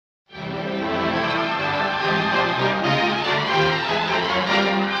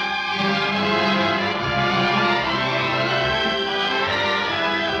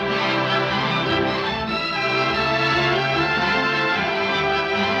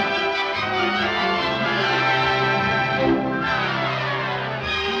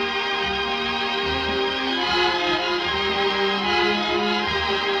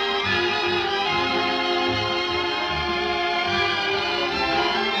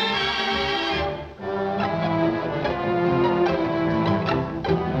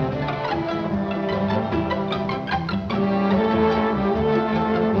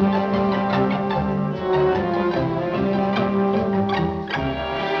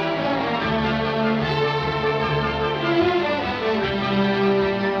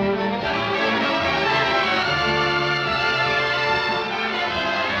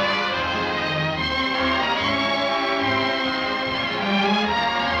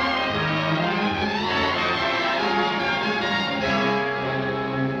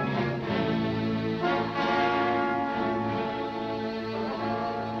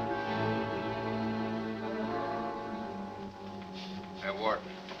Hey, Warden,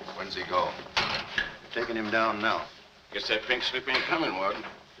 when's he go? Taking him down now. Guess that pink slip ain't coming, Warden.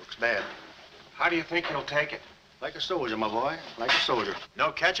 Looks bad. How do you think he'll take it? Like a soldier, my boy. Like a soldier.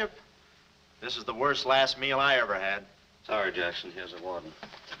 No ketchup? This is the worst last meal I ever had. Sorry, Jackson. Here's the warden.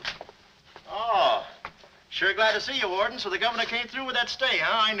 Oh, sure glad to see you, Warden. So the governor came through with that stay,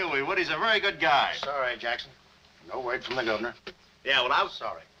 huh? I knew he would. He's a very good guy. Sorry, Jackson. No word from the governor. Yeah, well, I was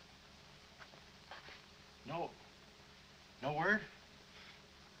sorry. No word?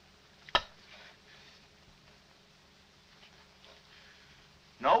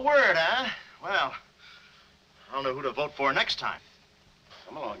 No word, huh? Well, I don't know who to vote for next time.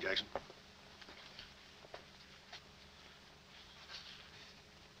 Come along, Jackson.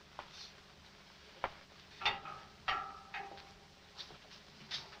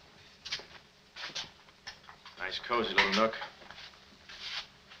 Nice, cozy little nook.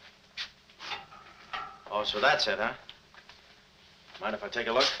 Oh, so that's it, huh? Mind if I take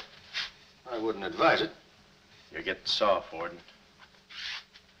a look? I wouldn't advise it. You're getting soft, Warden.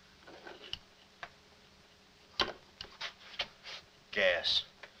 Gas.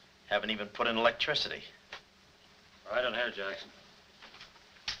 Haven't even put in electricity. Right on here, Jackson.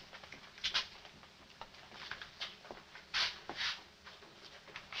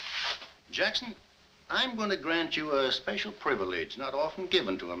 Jackson, I'm going to grant you a special privilege not often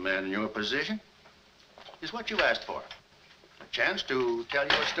given to a man in your position. It's what you asked for. A chance to tell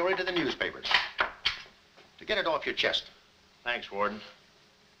your story to the newspapers. To get it off your chest. Thanks, Warden.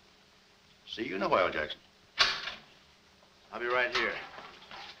 See you in a while, Jackson. I'll be right here.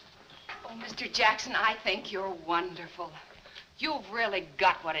 Oh, Mr. Jackson, I think you're wonderful. You've really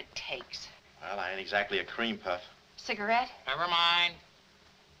got what it takes. Well, I ain't exactly a cream puff. Cigarette? Never mind.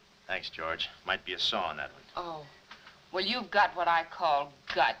 Thanks, George. Might be a saw on that one. Oh. Well, you've got what I call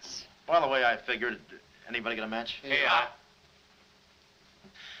guts. Well, the way I figured... Anybody get a match? Yeah.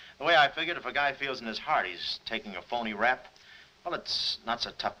 The way I figured, if a guy feels in his heart he's taking a phony rap, well, it's not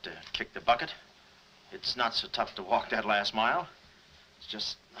so tough to kick the bucket. It's not so tough to walk that last mile. It's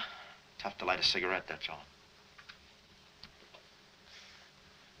just tough to light a cigarette, that's all.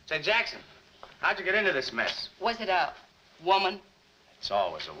 Say, Jackson, how'd you get into this mess? Was it a woman? It's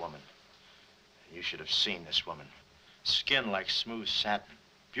always a woman. You should have seen this woman. Skin like smooth satin,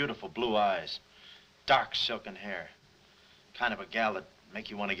 beautiful blue eyes, dark silken hair. Kind of a gal that'd make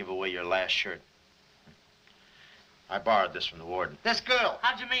you want to give away your last shirt. I borrowed this from the warden. This girl,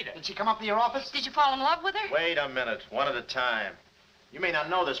 how'd you meet her? Did she come up to your office? Did you fall in love with her? Wait a minute, one at a time. You may not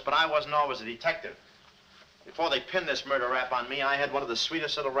know this, but I wasn't always a detective. Before they pinned this murder rap on me, I had one of the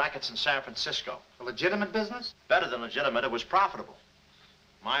sweetest little rackets in San Francisco. A legitimate business? Better than legitimate, it was profitable.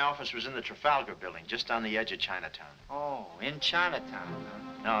 My office was in the Trafalgar building, just on the edge of Chinatown. Oh, in Chinatown,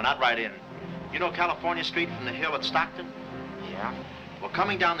 huh? No, not right in. You know California Street from the hill at Stockton? Yeah. Well,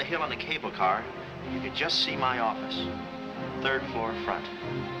 coming down the hill in the cable car, you could just see my office. 3rd floor front.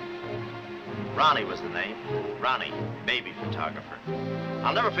 Ronnie was the name. Ronnie, baby photographer.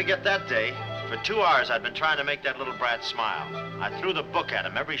 I'll never forget that day. For 2 hours, I'd been trying to make that little brat smile. I threw the book at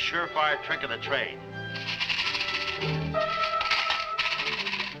him, every surefire trick of the trade.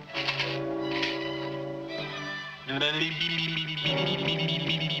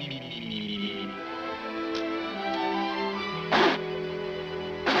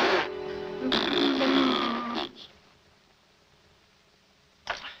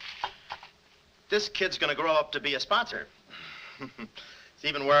 This kid's gonna grow up to be a sponsor. He's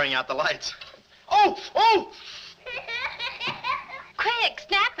even wearing out the lights. Oh! Oh! Quick,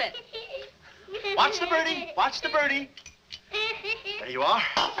 snap it. Watch the birdie. Watch the birdie. There you are.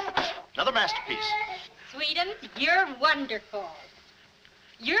 Another masterpiece. Sweetums, you're wonderful.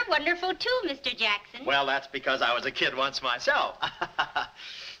 You're wonderful too, Mr. Jackson. Well, that's because I was a kid once myself.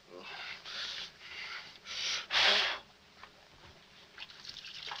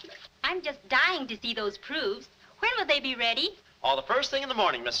 I'm just dying to see those proofs. When will they be ready? Oh, the first thing in the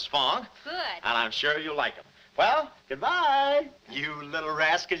morning, Mrs. Fong. Good. And I'm sure you'll like them. Well, goodbye. You little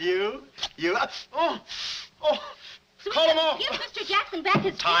rascal, you. You. Oh. Sweetums, Call him off. give Mr. Jackson back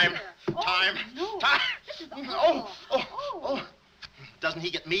his Time. finger. Time. No. Time. This is awful. Oh. Doesn't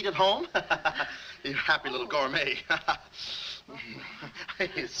he get meat at home? You happy little gourmet.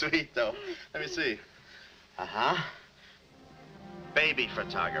 He's sweet, though. Let me see. Uh-huh. Baby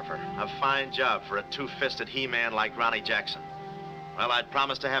photographer. A fine job for a two-fisted he-man like Ronnie Jackson. Well, I'd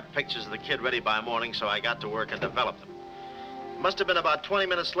promised to have pictures of the kid ready by morning, so I got to work and developed them. It must have been about 20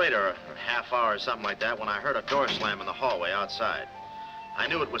 minutes later, or a half hour or something like that, when I heard a door slam in the hallway outside. I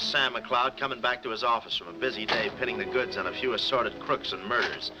knew it was Sam McLeod coming back to his office from a busy day pinning the goods on a few assorted crooks and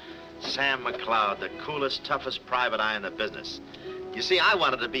murders. Sam McLeod, the coolest, toughest private eye in the business. You see, I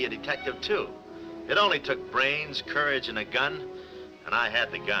wanted to be a detective, too. It only took brains, courage, and a gun, and I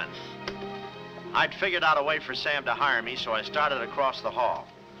had the gun. I'd figured out a way for Sam to hire me, so I started across the hall.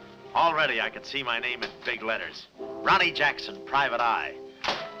 Already, I could see my name in big letters. Ronnie Jackson, Private Eye.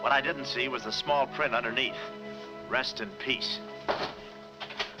 What I didn't see was the small print underneath. Rest in peace.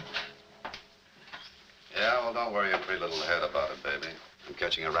 Yeah, well, don't worry your pretty little head about it, baby. I'm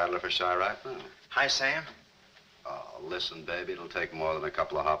catching a rattler for shy right now. Hi, Sam. Oh, listen, baby, it'll take more than a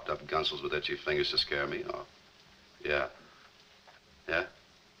couple of hopped-up gunsels with itchy fingers to scare me off. Yeah. Yeah?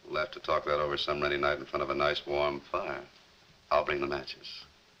 We'll have to talk that over some rainy night in front of a nice warm fire. I'll bring the matches.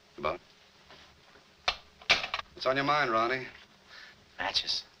 Goodbye. What's on your mind, Ronnie?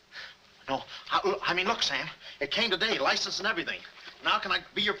 Matches. No, I mean, look, Sam. It came today, license and everything. Now can I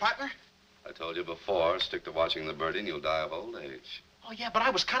be your partner? I told you before, stick to watching the birdie and you'll die of old age. Oh, yeah, but I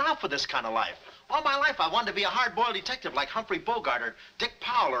was cut out for this kind of life. All my life, I wanted to be a hard-boiled detective like Humphrey Bogart or Dick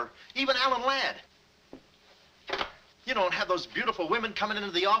Powell or even Alan Ladd. You don't have those beautiful women coming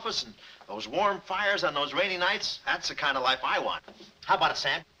into the office and those warm fires on those rainy nights. That's the kind of life I want. How about it,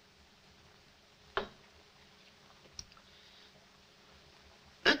 Sam?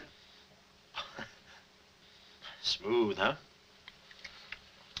 Smooth, huh?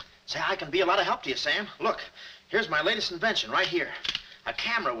 Say, I can be a lot of help to you, Sam. Look, here's my latest invention right here. A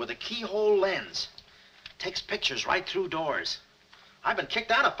camera with a keyhole lens. Takes pictures right through doors. I've been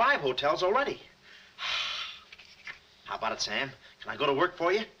kicked out of 5 hotels already. How about it, Sam? Can I go to work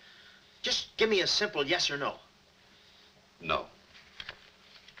for you? Just give me a simple yes or no. No.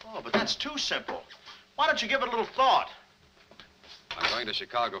 Oh, but that's too simple. Why don't you give it a little thought? I'm going to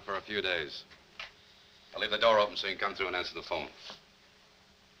Chicago for a few days. I'll leave the door open so you can come through and answer the phone.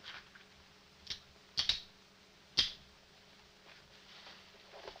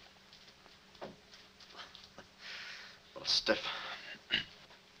 A little stiff.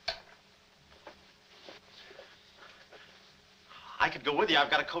 I could go with you. I've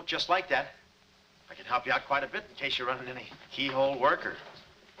got a coat just like that. I can help you out quite a bit in case you're running any keyhole work or...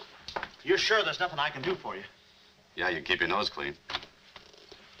 You're sure there's nothing I can do for you? Yeah, you can keep your nose clean.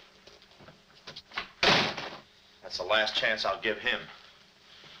 That's the last chance I'll give him.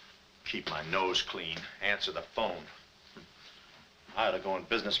 Keep my nose clean, answer the phone. I ought to go in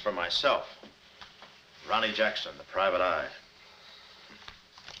business for myself. Ronnie Jackson, the Private Eye.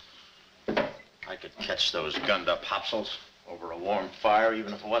 I could catch those gunned-up hopsels over a warm fire,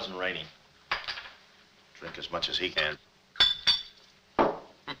 even if it wasn't raining. Drink as much as he can.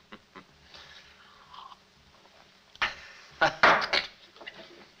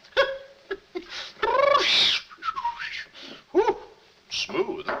 Whew,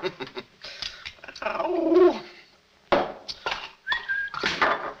 smooth. Ow.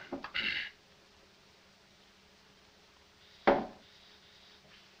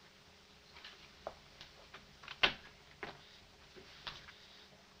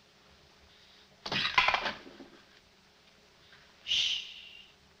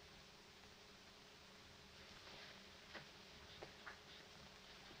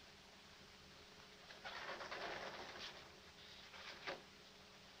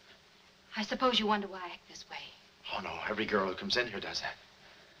 I suppose you wonder why I act this way. Oh, no, every girl who comes in here does that.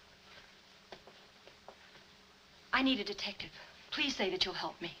 I need a detective. Please say that you'll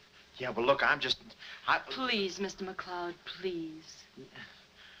help me. Yeah, well, look, Please, Mr. McCloud, please.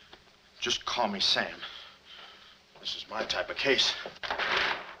 Just call me Sam. This is my type of case.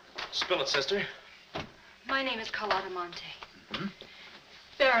 Spill it, sister. My name is Carlotta Montay. Mm-hmm.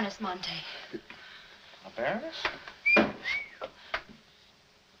 Baroness Montay. A baroness?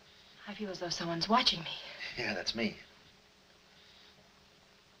 I feel as though someone's watching me. Yeah, that's me.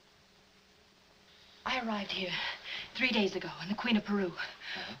 I arrived here 3 days ago in the Queen of Peru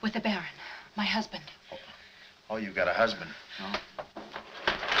with the Baron, my husband. Oh, you've got a husband. Oh.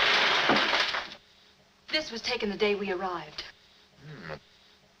 This was taken the day we arrived.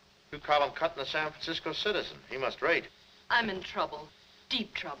 You call him cutting a San Francisco citizen. He must rate. I'm in trouble,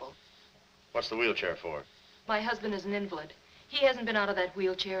 deep trouble. What's the wheelchair for? My husband is an invalid. He hasn't been out of that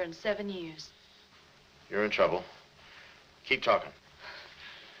wheelchair in 7 years. You're in trouble. Keep talking.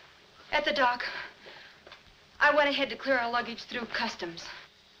 At the dock, I went ahead to clear our luggage through customs.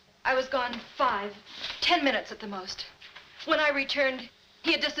 I was gone 5, 10 minutes at the most. When I returned,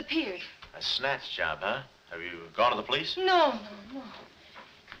 he had disappeared. A snatch job, huh? Have you gone to the police? No.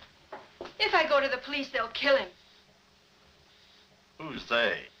 If I go to the police, they'll kill him. Who's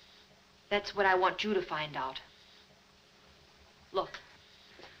they? That's what I want you to find out. Look,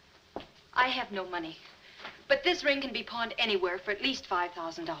 I have no money, but this ring can be pawned anywhere for at least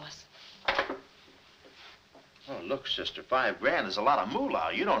 $5,000. Oh, look, sister, $5 grand is a lot of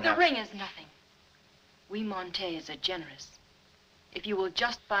moolah. You don't The have... ring is nothing. We Montays are generous. If you will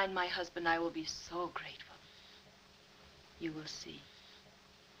just find my husband, I will be so grateful. You will see.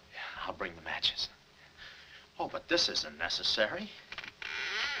 Yeah, I'll bring the matches. Oh, but this isn't necessary.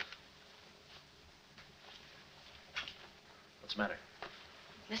 What's the matter?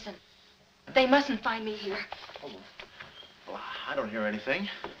 Listen, they mustn't find me here. Oh, well, I don't hear anything.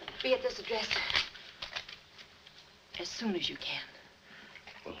 Be at this address as soon as you can.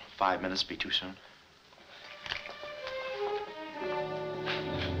 Will 5 minutes be too soon?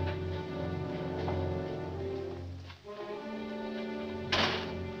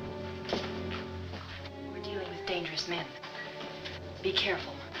 We're dealing with dangerous men. Be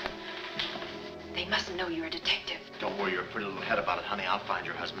careful. They mustn't know you're a detective. Don't worry your pretty little head about it, honey. I'll find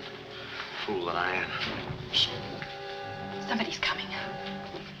your husband. Fool that I am. Shh. Somebody's coming.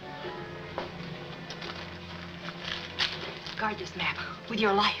 Guard this map with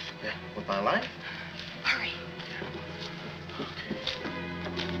your life. Yeah, with my life? Hurry.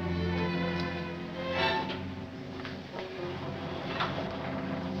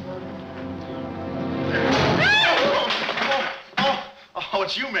 Oh,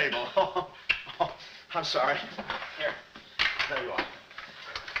 it's you, Mabel. Oh, I'm sorry. Here, there you are.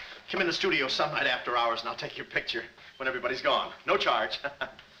 Come in the studio some night after hours and I'll take your picture when everybody's gone. No charge.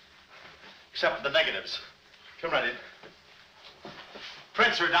 Except for the negatives. Come right in.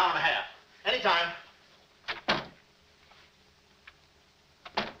 Prints are $1.50. Anytime.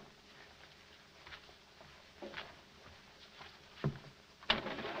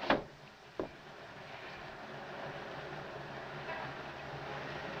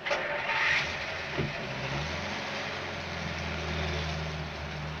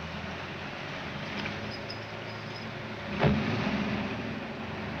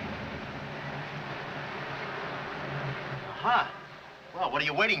 Huh. Well, what are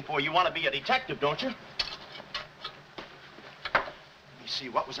you waiting for? You want to be a detective, don't you? Let me see,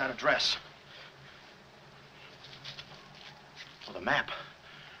 what was that address? Oh, the map.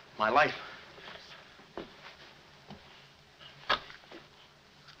 My life.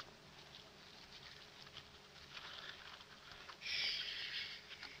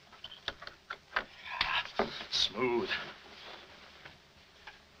 Smooth.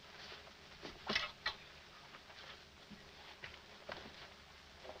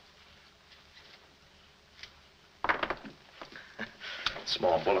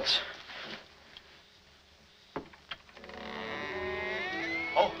 Small bullets.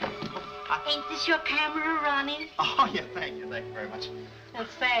 Oh. Ain't this your camera, Ronnie? Oh, yeah, thank you very much. And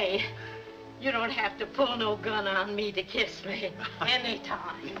say, you don't have to pull no gun on me to kiss me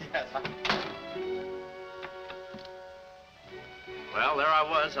anytime. Yes. Well, there I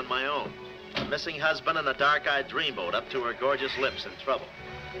was on my own. A missing husband and a dark-eyed dreamboat up to her gorgeous lips in trouble.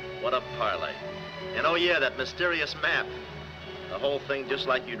 What a parlay. And oh, yeah, that mysterious map. The whole thing just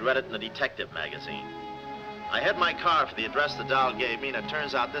like you'd read it in a detective magazine. I had my car for the address the doll gave me, and it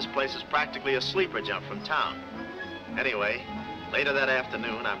turns out this place is practically a sleeper jump from town. Anyway, later that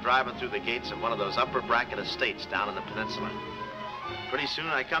afternoon, I'm driving through the gates of one of those upper bracket estates down in the peninsula. Pretty soon,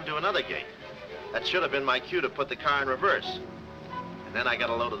 I come to another gate. That should have been my cue to put the car in reverse. And then I got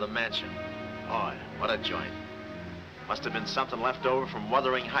a load of the mansion. Oh, what a joint. Must have been something left over from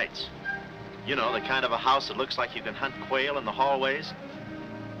Wuthering Heights. You know, the kind of a house that looks like you can hunt quail in the hallways.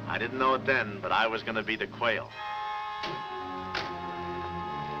 I didn't know it then, but I was going to be the quail.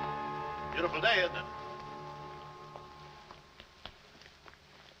 Beautiful day, isn't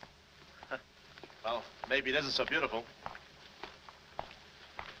it? Well, maybe it isn't so beautiful.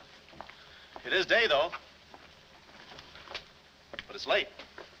 It is day, though. But it's late.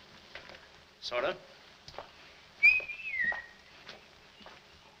 Sort of.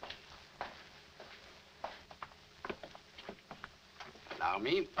 Allow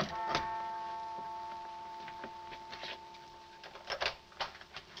me.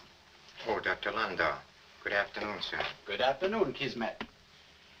 Oh, Dr. Landau. Good afternoon, sir. Good afternoon, Kismet.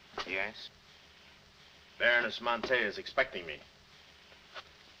 Yes? Baroness Montay is expecting me.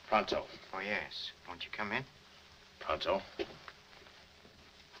 Pronto. Oh, yes. Won't you come in? Pronto.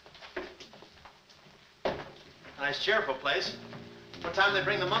 Nice, cheerful place. What time do they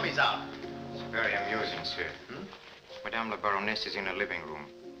bring the mummies out? It's very amusing, sir. Madame la Baroness is in her living room.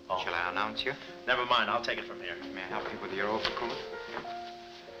 Oh. Shall I announce you? Never mind, I'll take it from here. May I help you with your overcoat?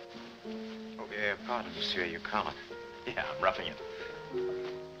 Oh, pardon, monsieur, your collar. Yeah, I'm roughing it.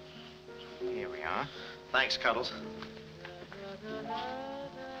 Here we are. Thanks, Cuddles.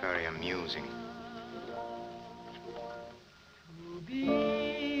 Very amusing. To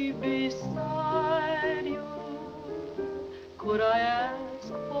be beside you ask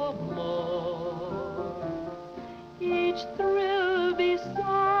for more. Each thrill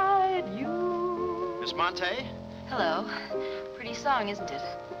beside you. Miss Montay? Hello. Pretty song, isn't it?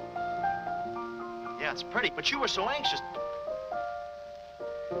 Yeah, it's pretty, but you were so anxious.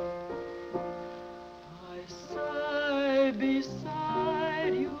 I sigh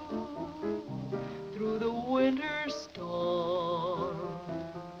beside you through the winter storm.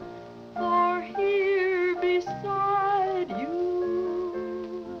 For here beside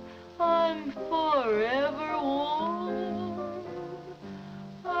you, I'm forever warm.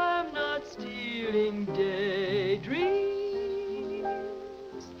 I'm not stealing daydreams.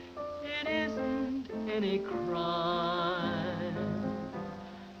 It isn't any crime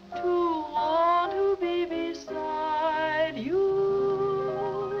to want to be beside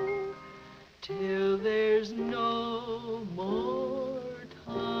you till there's no more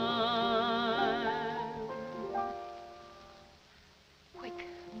time.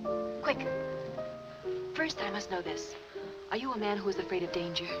 Quick. First, I must know this. Are you a man who is afraid of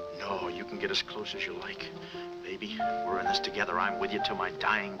danger? No, you can get as close as you like. Baby, we're in this together. I'm with you till my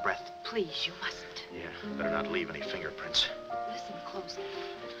dying breath. Please, you mustn't. Yeah, better not leave any fingerprints. Listen closely.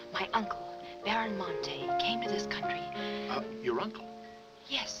 My uncle, Baron Montay, came to this country. Your uncle?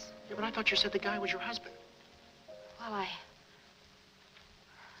 Yes. Yeah, but I thought you said the guy was your husband. Well,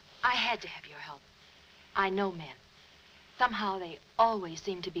 I had to have your help. I know men. Somehow they always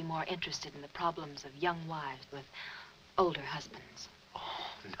seem to be more interested in the problems of young wives with older husbands. Oh,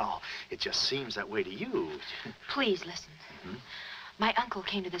 no, it just seems that way to you. Please listen. My uncle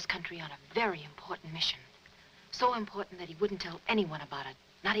came to this country on a very important mission. So important that he wouldn't tell anyone about it,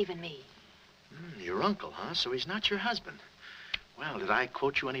 not even me. Your uncle, huh? So he's not your husband. Well, did I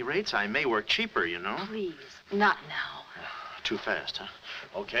quote you any rates? I may work cheaper, you know. Please, not now. Too fast, huh?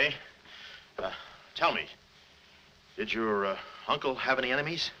 Okay. Tell me, did your uncle have any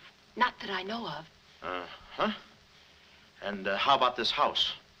enemies? Not that I know of. Huh? And how about this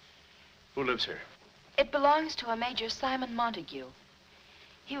house? Who lives here? It belongs to a Major Simon Montague.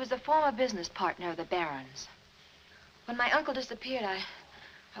 He was a former business partner of the Baron's. When my uncle disappeared,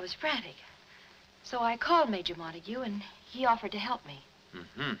 I was frantic. So I called Major Montague, and he offered to help me.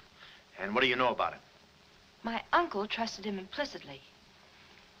 And what do you know about it? My uncle trusted him implicitly.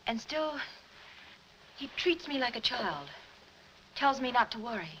 And still, he treats me like a child. Tells me not to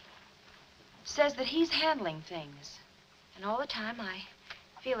worry. Says that he's handling things. And all the time, I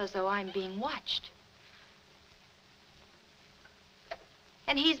feel as though I'm being watched.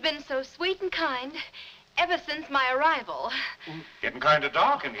 And he's been so sweet and kind ever since my arrival. Getting kind of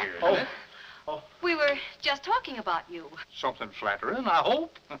dark in here, isn't it? We were just talking about you. Something flattering, I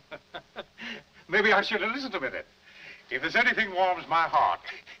hope. Maybe I should have listened a minute. If there's anything warms my heart,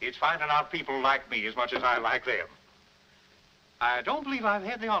 it's finding out people like me as much as I like them. I don't believe I've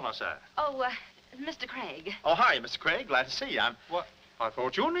had the honor, sir. Oh, Mr. Craig. Oh, hi, Mr. Craig. Glad to see you. What? I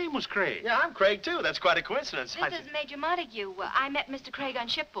thought your name was Craig. Yeah, I'm Craig, too. That's quite a coincidence. This is Major Montague. I met Mr. Craig on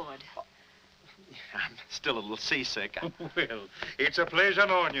shipboard. I'm still a little seasick. Well, it's a pleasure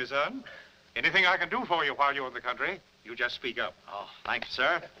knowing you, son. Anything I can do for you while you're in the country, you just speak up. Oh, thank you,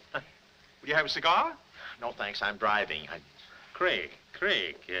 sir. Will you have a cigar? No, thanks. I'm driving. Craig,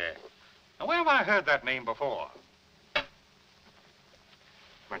 yeah. Now, where have I heard that name before?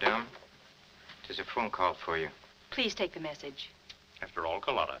 Madame, there's a phone call for you. Please take the message. After all,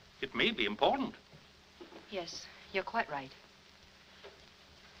 Carlotta, it may be important. Yes, you're quite right.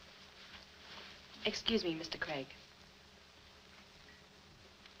 Excuse me, Mr. Craig.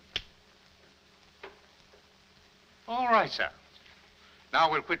 All right, sir.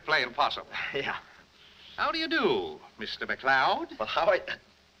 Now we'll quit playing possum. Yeah. How do you do, Mr. McLeod? Well,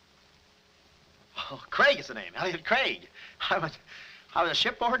 Oh, Craig is the name. Elliott Craig. I was a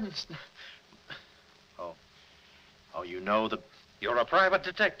shipboard and... Oh, you know the... You're a private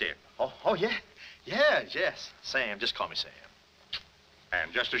detective. Oh, yeah. Yes. Sam, just call me Sam.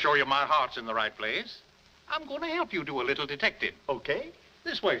 And just to show you my heart's in the right place, I'm going to help you do a little detective. Okay.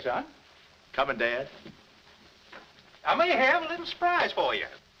 This way, son. Coming, Dad. I may have a little surprise for you.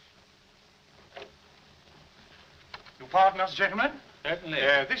 You pardon us, gentlemen? Certainly.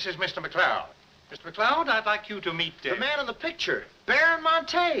 This is Mr. McLeod. Mr. McLeod, I'd like you to meet... The man in the picture, Baron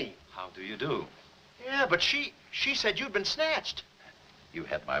Montay. How do you do? Yeah, but she said you'd been snatched. You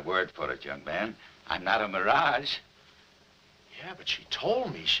had my word for it, young man. I'm not a mirage. Yeah, but she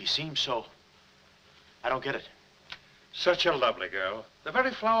told me she seemed so... I don't get it. Such a lovely girl. The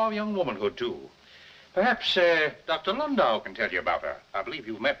very flower of young womanhood, too. Perhaps, Dr. Landau can tell you about her. I believe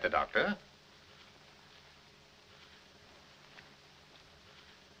you've met the doctor.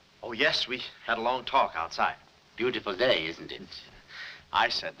 Oh, yes, we had a long talk outside. Beautiful day, isn't it? I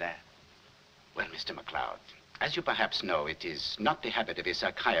said that. Well, Mr. McLeod, as you perhaps know, it is not the habit of a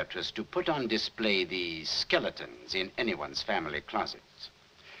psychiatrist to put on display the skeletons in anyone's family closets.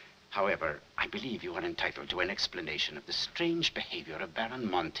 However, I believe you are entitled to an explanation of the strange behavior of Baron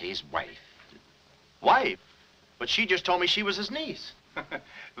Montay's wife. Wife? But she just told me she was his niece.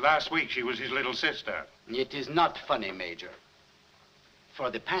 Last week, she was his little sister. It is not funny, Major. For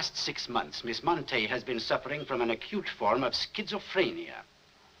the past 6 months, Miss Montay has been suffering from an acute form of schizophrenia,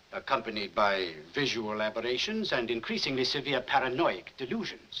 accompanied by visual aberrations and increasingly severe paranoid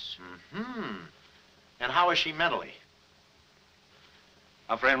delusions. Mm-hmm. And how is she mentally?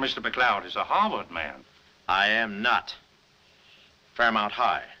 Our friend Mr. McLeod is a Harvard man. I am not. Fairmount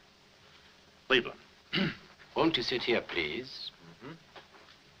High. Cleveland. Won't you sit here, please?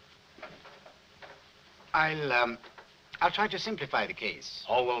 Mm-hmm. I'll try to simplify the case.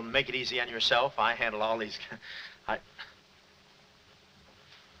 Oh, well, make it easy on yourself. I handle all these...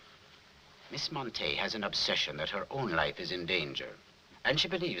 Miss Montay has an obsession that her own life is in danger. And she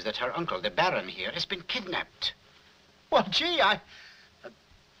believes that her uncle, the Baron here, has been kidnapped. Well, gee,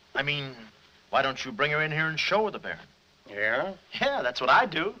 I mean, why don't you bring her in here and show her the Baron? Yeah? Yeah, that's what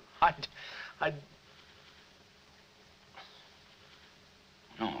I'd do.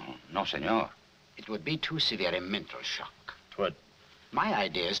 No, senor. It would be too severe a mental shock. Twould. My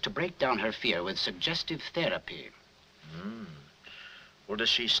idea is to break down her fear with suggestive therapy. Well, does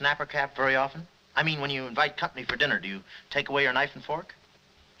she snap her cap very often? I mean, when you invite company for dinner, do you take away her knife and fork?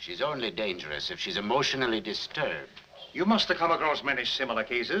 She's only dangerous if she's emotionally disturbed. You must have come across many similar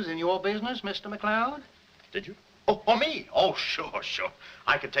cases in your business, Mr. McLeod. Did you? Oh, me? Oh, sure.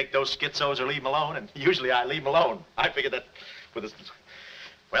 I could take those schizos or leave them alone, and usually I leave them alone. I figured that with this...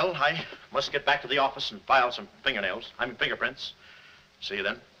 Well, I must get back to the office and file some fingerprints. See you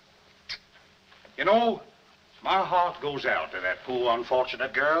then. You know, my heart goes out to that poor,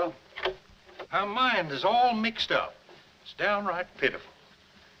 unfortunate girl. Her mind is all mixed up. It's downright pitiful.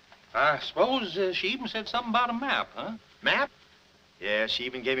 I suppose she even said something about a map, huh? Map? Yeah, she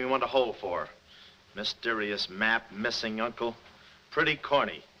even gave me one to hold for. Mysterious map, missing uncle. Pretty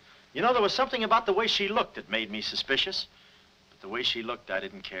corny. You know, there was something about the way she looked that made me suspicious. But the way she looked, I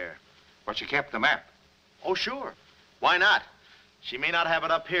didn't care. But she kept the map. Oh, sure. Why not? She may not have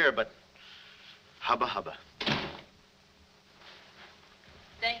it up here, but hubba hubba.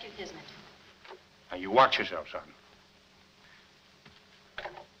 Thank you, Kismet. Now, you watch yourself, son.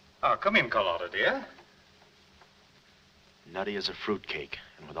 Oh, come in, Carlotta, dear. Nutty as a fruitcake,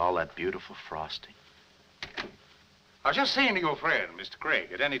 and with all that beautiful frosting. I was just saying to your friend, Mr.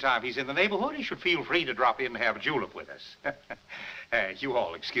 Craig, at any time he's in the neighborhood, he should feel free to drop in and have a julep with us. You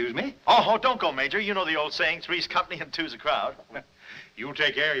all excuse me? Oh, don't go, Major. You know the old saying, three's company and two's a crowd. You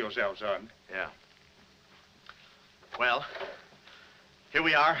take care of yourself, son. Yeah. Well, here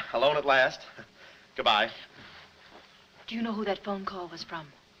we are, alone at last. Goodbye. Do you know who that phone call was from?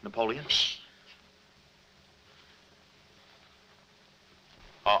 Napoleon? Shh.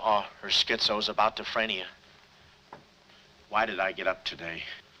 Her schizo's about to frania. Why did I get up today?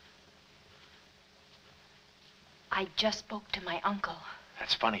 I just spoke to my uncle.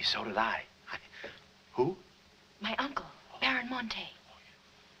 That's funny, so did I. Who? My uncle, Baron Montay.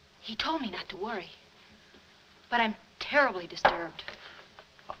 He told me not to worry. But I'm terribly disturbed.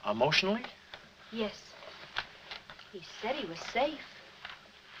 Emotionally? Yes. He said he was safe.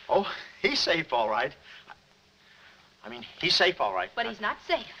 Oh, he's safe, all right. I mean, he's safe, all right. But he's not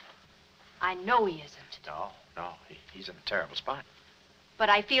safe. I know he isn't. No, he's in a terrible spot. But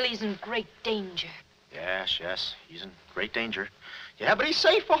I feel he's in great danger. Yes, he's in great danger. Yeah, but he's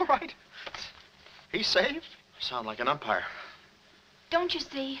safe, all right. He's safe. Sound like an umpire. Don't you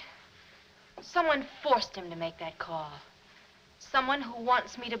see? Someone forced him to make that call. Someone who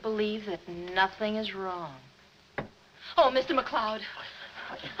wants me to believe that nothing is wrong. Oh, Mr. McLeod,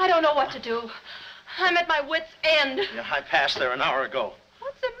 I don't know what to do. I'm at my wit's end. Yeah, I passed there an hour ago.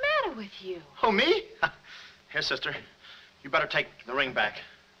 What's the matter with you? Oh, me? Here, sister. You better take the ring back.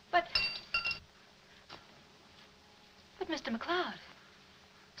 But Mr. McLeod,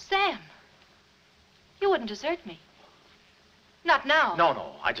 Sam, you wouldn't desert me. Not now.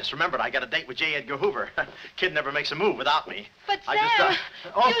 No. I just remembered I got a date with J. Edgar Hoover. Kid never makes a move without me. But Sam,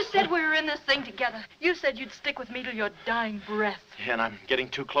 you said we were in this thing together. You said you'd stick with me till your dying breath. Yeah, and I'm getting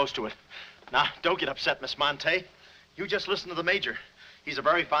too close to it. Now, don't get upset, Miss Montay. You just listen to the Major. He's a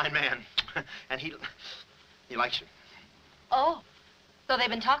very fine man. And he likes you. Oh, so they've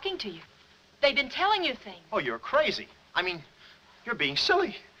been talking to you. They've been telling you things. Oh, you're crazy. I mean, you're being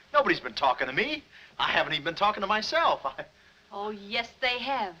silly. Nobody's been talking to me. I haven't even been talking to myself. Oh, yes, they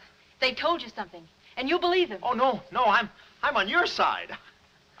have. They told you something, and you believe them. Oh, no, I'm on your side.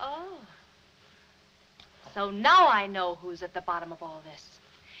 Oh. So now I know who's at the bottom of all this.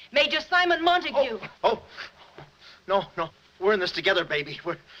 Major Simon Montague. Oh. No. We're in this together, baby.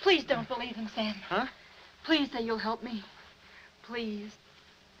 Please don't believe him, Sam. Huh? Please say you'll help me. Please.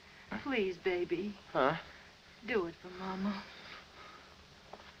 Please, baby. Huh? Do it for Mama.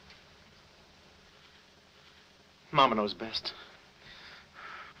 Mama knows best.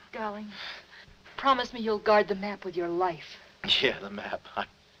 Darling, promise me you'll guard the map with your life. Yeah, the map.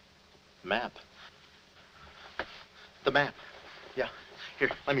 Map? The map. Yeah. Here,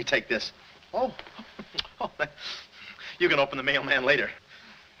 let me take this. Oh. You can open the mailman later.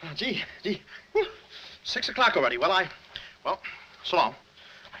 Oh, gee. Whew. 6 o'clock already. Well, so long.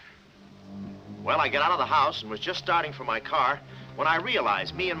 Well, I got out of the house and was just starting for my car when I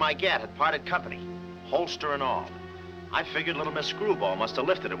realized me and my gat had parted company, holster and all. I figured little Miss Screwball must have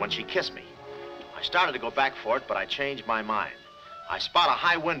lifted it when she kissed me. I started to go back for it, but I changed my mind. I spot a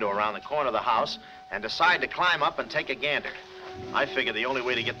high window around the corner of the house and decide to climb up and take a gander. I figure the only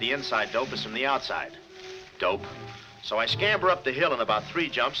way to get the inside dope is from the outside. Dope. So I scamper up the hill in about 3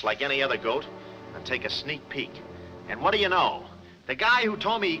 jumps like any other goat and take a sneak peek. And what do you know? The guy who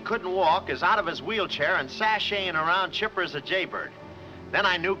told me he couldn't walk is out of his wheelchair and sashaying around chipper as a jaybird. Then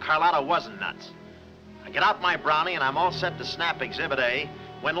I knew Carlotta wasn't nuts. I get out my brownie and I'm all set to snap Exhibit A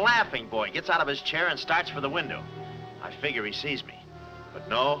when Laughing Boy gets out of his chair and starts for the window. I figure he sees me. But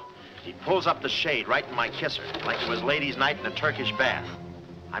no, he pulls up the shade right in my kisser, like it was ladies' night in a Turkish bath.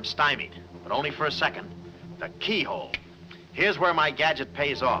 I'm stymied, but only for a second. The keyhole. Here's where my gadget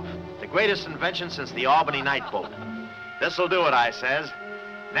pays off. The greatest invention since the Albany night boat. This'll do it, I says.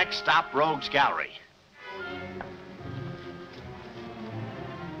 Next stop, Rogue's Gallery.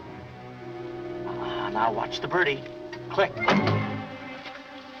 Now watch the birdie. Click.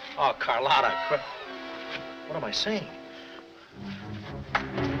 Oh, Carlotta, quick. What am I saying?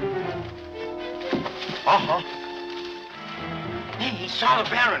 Uh-huh. Hey, he saw the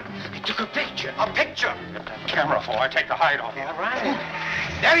Baron. He took a picture. A picture. Get that camera, boy. Take the hide off. Yeah, right.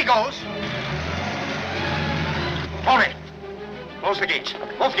 There he goes. Tony, close the gates.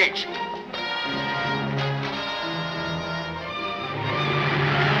 Both gates.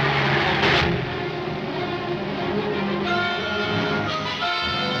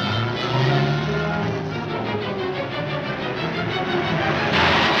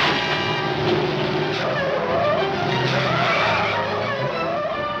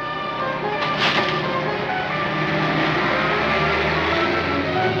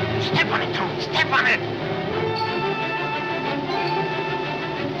 Step on it, Tony. Step on it.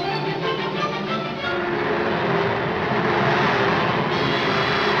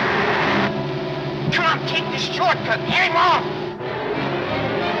 Come on, take this shortcut. Get him off.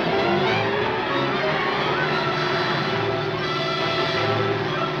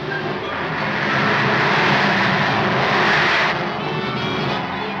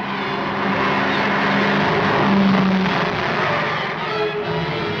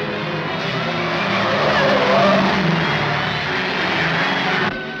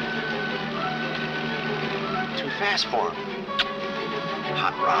 Fast for him.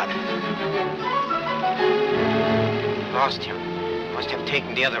 Hot rod. Lost him. Must have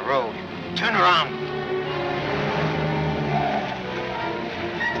taken the other road. Turn around.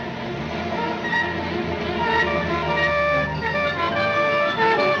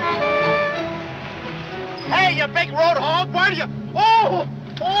 Hey, you big road hog, why do you... Oh!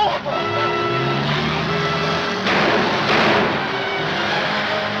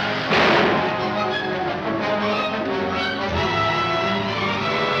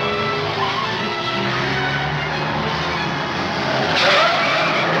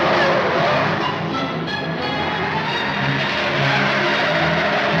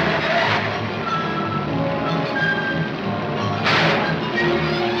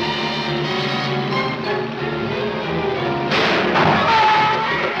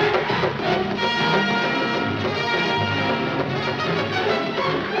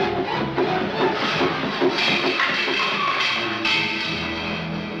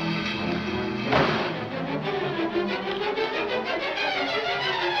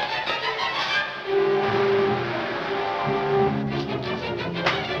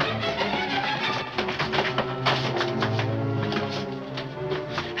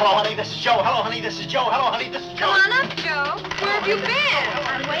 Hello, honey, this is Joe. Hello, honey, this is Joe. Hello, honey, this is Joe. Come on up, Joe. Where have you been?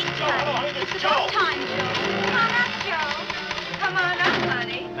 Wait, honey. This is It's about Joe. time, Joe. Come on up, Joe. Come on up,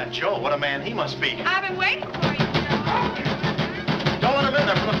 honey. That Joe, what a man he must be. I've been waiting for you, Joe. Don't let him in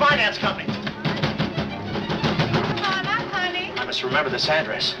there from the finance company. Come on up, honey. I must remember this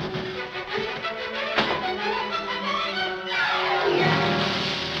address.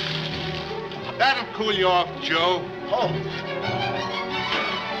 cool you off, Joe. Oh.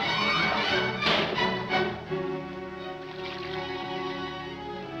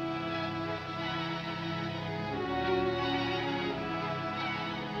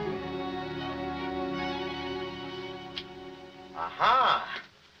 Aha!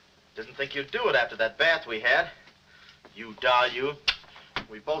 Didn't think you'd do it after that bath we had. You doll, you.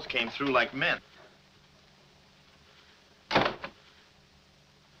 We both came through like men.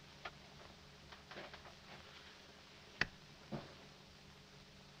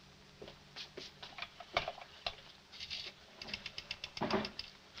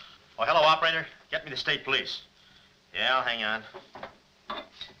 Oh, hello, operator. Get me the state police. Yeah, I'll hang on.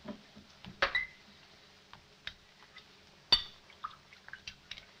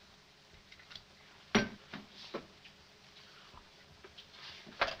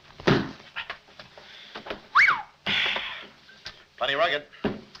 Plenty rugged.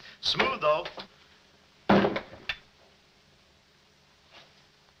 Smooth, though.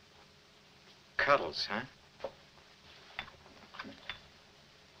 Cuddles, huh?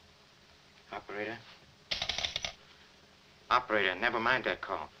 Operator? Operator, never mind that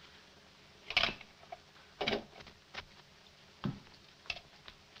call.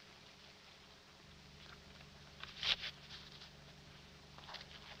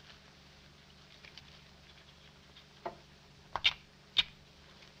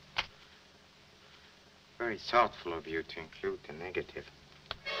 Very thoughtful of you to include the negative.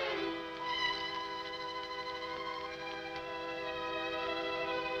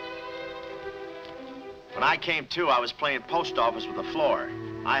 When I came to, I was playing post office with the floor.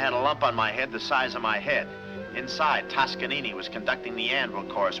 I had a lump on my head the size of my head. Inside, Toscanini was conducting the anvil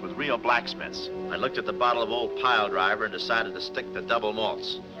course with real blacksmiths. I looked at the bottle of old pile driver and decided to stick to double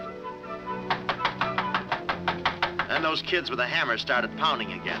malts. Then those kids with a hammer started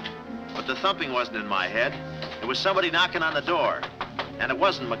pounding again. But the thumping wasn't in my head. It was somebody knocking on the door. And it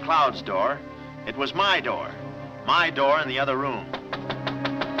wasn't McLeod's door. It was my door. My door in the other room.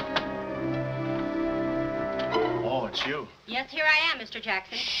 Oh, it's you. Yes, here I am, Mr.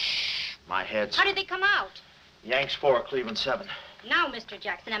 Jackson. My head's... How did they come out? Yanks 4, Cleveland 7. Now, Mr.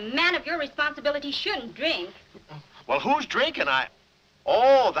 Jackson, a man of your responsibility shouldn't drink. Well, who's drinking?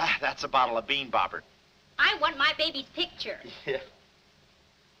 Oh, that's a bottle of Bean Bobber. I want my baby's picture. Yeah.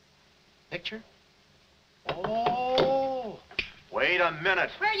 Picture? Oh. Wait a minute.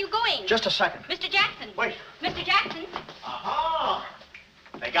 Where are you going? Just a second. Mr. Jackson. Wait. Mr. Jackson. Aha!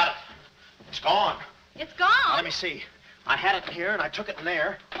 They got it. It's gone. It's gone? Now, let me see. I had it here, and I took it in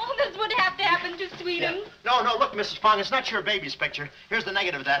there. Oh, this would have to happen to Sweden. Yeah. No, look, Mrs. Fong, it's not your baby's picture. Here's the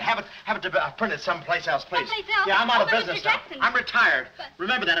negative of that. Have it printed someplace else, please. Someplace else? Yeah, I'm out of but business Mr. now. Jackson. I'm retired. But...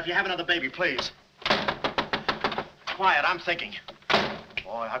 Remember that if you have another baby, please. Quiet, I'm thinking.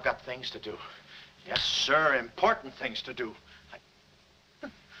 Boy, I've got things to do. Yes, sir, important things to do.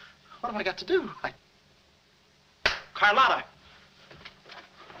 What have I got to do? Carlotta.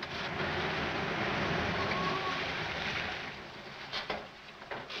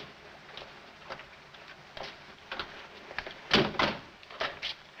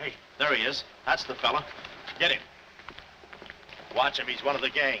 Hey, there he is. That's the fella. Get him. Watch him. He's one of the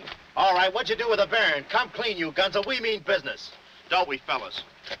gang. All right, what'd you do with the Baron? Come clean, you Gunza. We mean business. Don't we, fellas?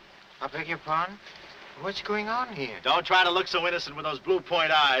 I beg your pardon? What's going on here? Don't try to look so innocent with those blue point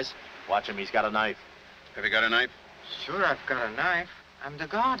eyes. Watch him. He's got a knife. Have you got a knife? Sure, I've got a knife. I'm the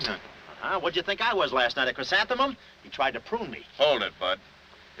gardener. What'd you think I was last night, a chrysanthemum? He tried to prune me. Hold it, Bud.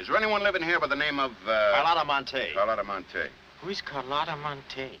 Is there anyone living here by the name of, Carlotta Montay. Carlotta Montay. Who is Carlotta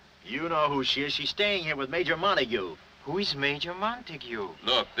Montay? You know who she is. She's staying here with Major Montague. Who is Major Montague?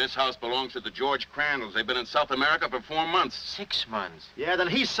 Look, this house belongs to the George Crandalls. They've been in South America for 4 months. 6 months. Yeah, then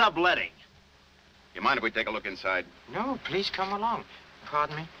he's subletting. You mind if we take a look inside? No, please come along.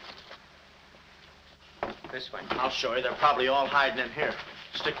 Pardon me. This way. I'll show you. They're probably all hiding in here.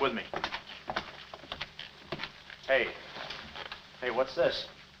 Stick with me. Hey, what's this?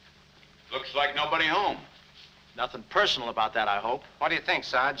 Looks like nobody home. Nothing personal about that, I hope. What do you think,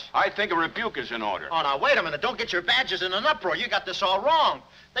 Sarge? I think a rebuke is in order. Oh, now, wait a minute. Don't get your badges in an uproar. You got this all wrong.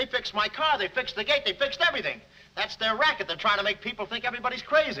 They fixed my car. They fixed the gate. They fixed everything. That's their racket. They're trying to make people think everybody's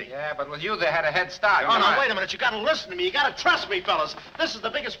crazy. Yeah, but with you, they had a head start. Oh, now, wait a minute. You gotta listen to me. You gotta trust me, fellas. This is the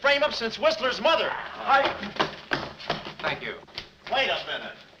biggest frame-up since Whistler's mother. Thank you. Wait a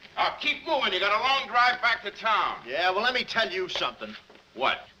minute. Now, keep moving. You got a long drive back to town. Yeah, well, let me tell you something.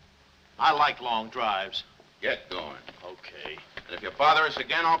 What? I like long drives. Get going. Okay. And if you bother us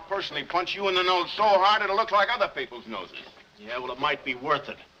again, I'll personally punch you in the nose so hard it'll look like other people's noses. Yeah, well, it might be worth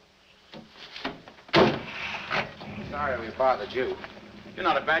it. Sorry we bothered you. You're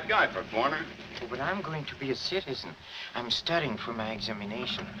not a bad guy for a foreigner. Oh, but I'm going to be a citizen. I'm studying for my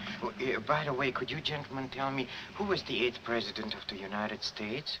examination. Oh, by the way, could you gentlemen tell me who was the 8th president of the United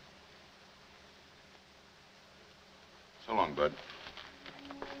States? So long, Bud.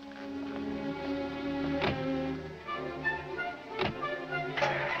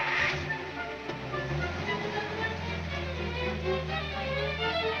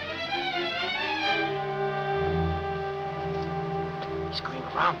 He's going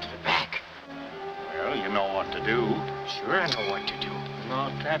around to the back. Well, you know what to do. Sure, I know what to do.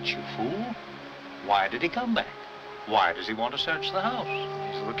 Not that, you fool. Why did he come back? Why does he want to search the house?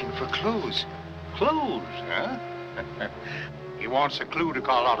 He's looking for clues. Clues, huh? He wants a clue to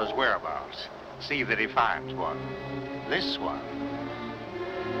Carlotta's whereabouts. See that he finds one. This one.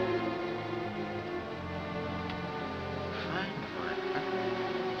 Find one, huh?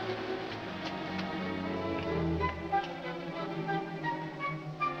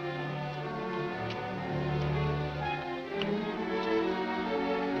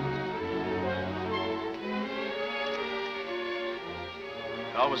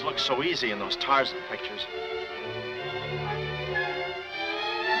 It always looks so easy in those Tarzan pictures.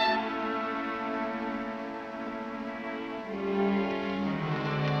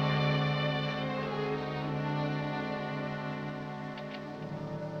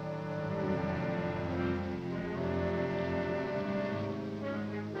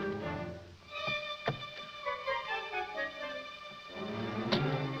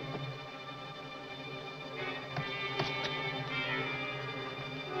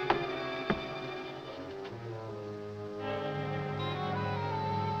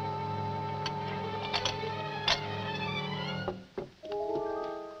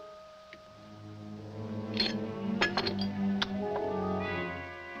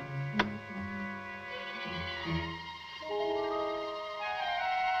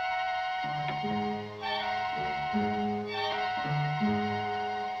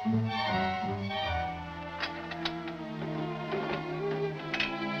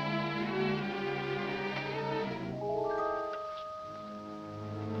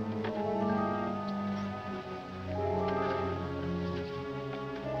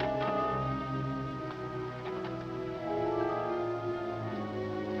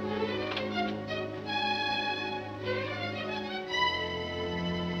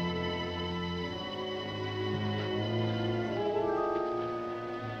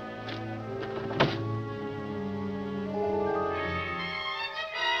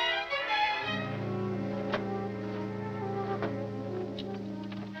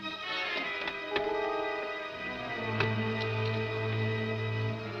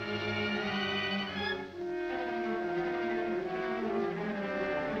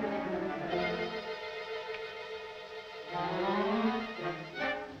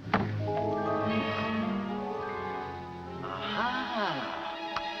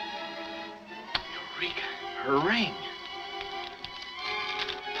 Her ring.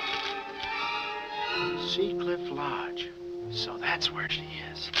 Sea Cliff Lodge. So that's where she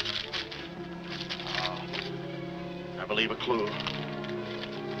is. Oh, I believe a clue.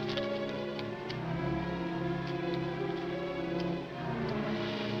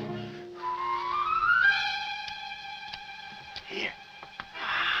 Here.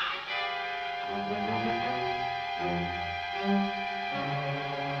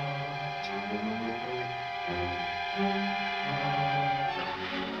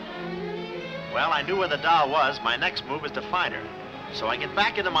 Well, I knew where the doll was. My next move is to find her. So I get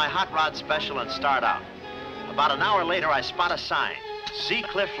back into my hot rod special and start out. About an hour later, I spot a sign, Sea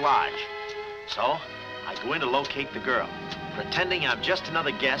Cliff Lodge. So I go in to locate the girl, pretending I'm just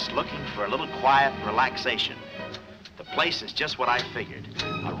another guest looking for a little quiet relaxation. The place is just what I figured,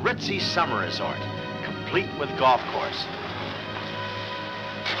 a ritzy summer resort, complete with golf course.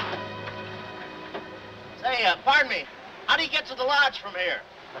 Say, pardon me, how do you get to the lodge from here?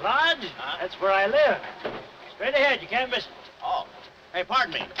 The lodge? That's where I live. Straight ahead, you can't miss it. Oh, hey,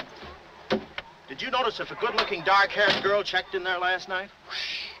 pardon me. Did you notice if a good-looking, dark-haired girl checked in there last night?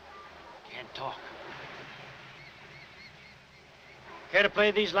 Shh. Can't talk. Care to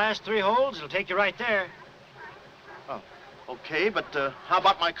play these last 3 holes? It'll take you right there. Oh, okay, but how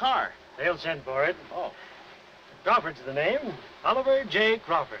about my car? They'll send for it. Oh. Crawford's the name. Oliver J.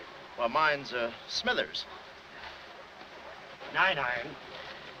 Crawford. Well, mine's Smithers. 9-iron.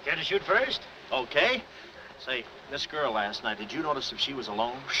 Care to shoot first? Okay. Say, this girl last night, did you notice if she was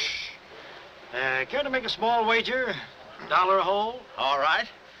alone? Shh. Care to make a small wager? $1 a hole? All right.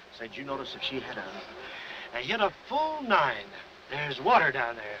 Say, did you notice if she had I hit a full 9. There's water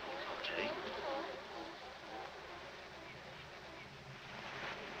down there. Okay.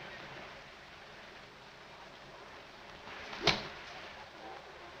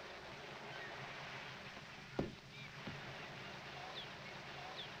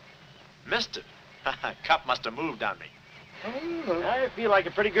 Missed it. Cup must have moved on me. I feel like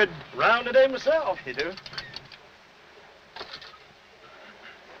a pretty good round today myself. You do?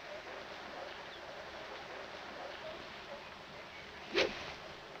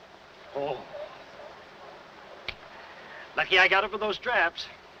 Oh. Lucky I got it with those straps.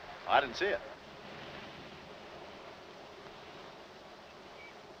 I didn't see it.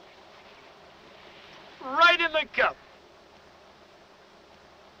 Right in the cup.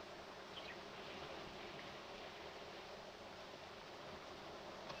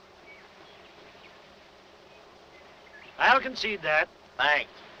 I'll concede that.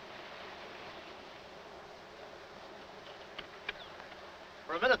 Thanks.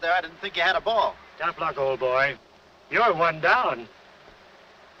 For a minute there, I didn't think you had a ball. Tough luck, old boy. You're one down.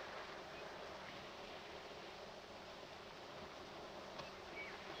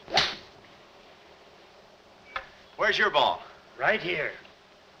 Where's your ball? Right here.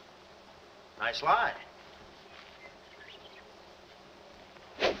 Nice lie.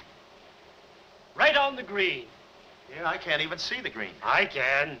 Right on the green. Yeah, I can't even see the green. I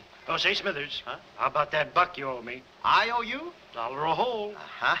can. Oh, say, Smithers. Huh? How about that buck you owe me? I owe you? $1 a hole.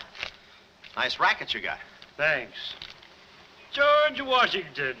 Uh-huh. Nice racket you got. Thanks. George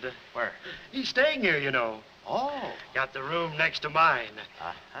Washington. Where? He's staying here, you know. Oh. Got the room next to mine.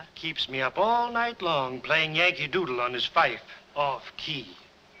 Uh-huh. Keeps me up all night long playing Yankee Doodle on his fife. Off key.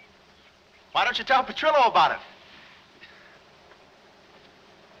 Why don't you tell Petrillo about it?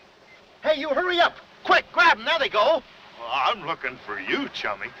 Hey, you hurry up. Quick, grab them. There they go. Well, I'm looking for you,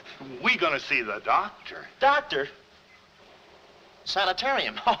 chummy. We gonna see the doctor. Doctor?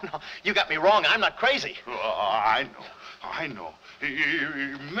 Sanatorium. Oh, no. You got me wrong. I'm not crazy. Oh, I know.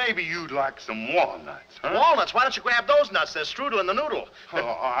 Maybe you'd like some walnuts, huh? Walnuts? Why don't you grab those nuts? There's strudel in the noodle. Oh,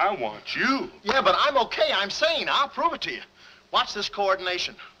 I want you. Yeah, but I'm okay. I'm sane. I'll prove it to you. Watch this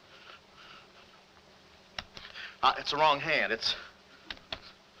coordination. It's the wrong hand. It's...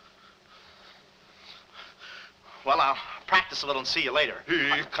 Well, I'll practice a little and see you later.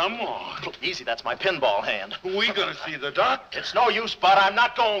 Hey, come on. Easy, that's my pinball hand. We gonna see the doctor. It's no use, Bud. I'm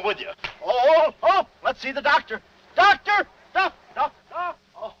not going with you. Oh, let's see the doctor. Doctor!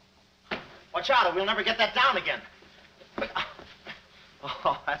 Oh. Watch out, or we'll never get that down again.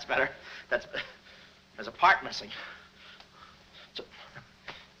 Oh, that's better. There's a part missing.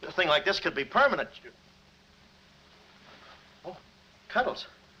 A thing like this could be permanent. Oh, Cuddles.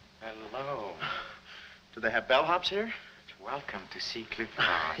 Hello. Do they have bellhops here? Welcome to see Clifford.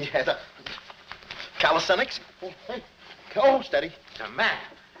 Yeah, the calisthenics. Hey. Oh, steady. The map.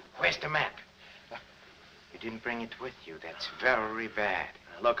 Where's the map? You didn't bring it with you. That's very bad.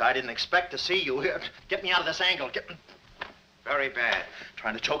 Look, I didn't expect to see you here. Get me out of this angle. Very bad.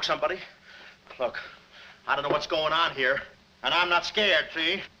 Trying to choke somebody? Look, I don't know what's going on here, and I'm not scared,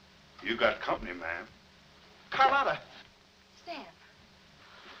 see? You got company, ma'am. Carlotta. Sam.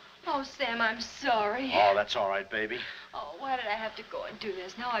 Oh, Sam, I'm sorry. Oh, that's all right, baby. Oh, why did I have to go and do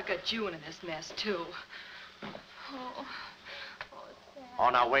this? Now I've got you in this mess, too. Oh, Sam. Oh,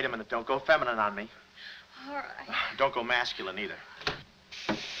 now, wait a minute. Don't go feminine on me. All right. Don't go masculine, either.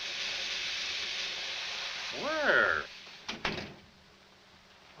 Where?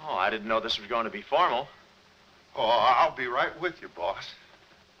 Oh, I didn't know this was going to be formal. Oh, I'll be right with you, boss.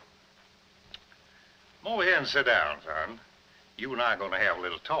 Come over here and sit down, son. You and I are going to have a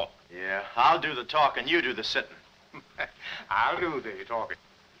little talk. Yeah, I'll do the talking, you do the sitting. I'll do the talking.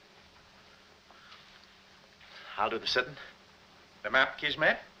 I'll do the sitting. The map,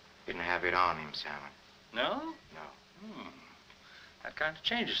 Kismet? Didn't have it on him, Simon. No? No. That kind of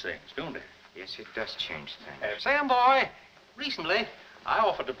changes things, don't it? Yes, it does change things. Sam, boy, recently I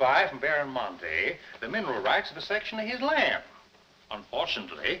offered to buy from Baron Montay the mineral rights of a section of his land.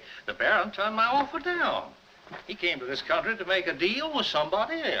 Unfortunately, the Baron turned my offer down. He came to this country to make a deal with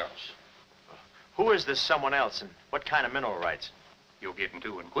somebody else. Who is this someone else, and what kind of mineral rights? You're getting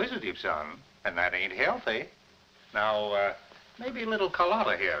too inquisitive, son, and that ain't healthy. Now, maybe little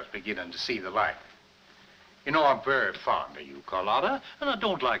Carlotta here is beginning to see the light. You know, I'm very fond of you, Carlotta, and I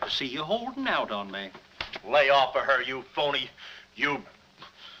don't like to see you holding out on me. Lay off of her, you phony. You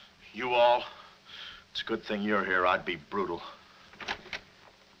all. It's a good thing you're here. I'd be brutal.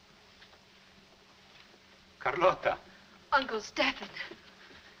 Carlotta. Uncle Stephen,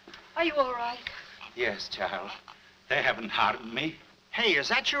 are you all right? Yes, child. They haven't harmed me. Hey, is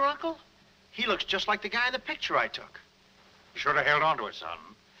that your uncle? He looks just like the guy in the picture I took. You should have held on to it, son.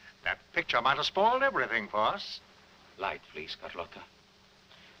 That picture might have spoiled everything for us. Light, please, Carlotta.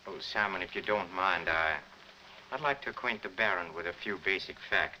 Oh, Simon, if you don't mind, I'd like to acquaint the Baron with a few basic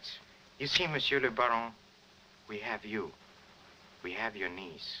facts. You see, Monsieur le Baron, we have you. We have your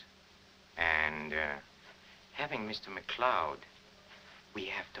niece. And, having Mr. McCloud, we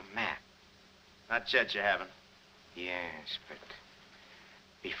have the map. Not yet, you haven't. Yes, but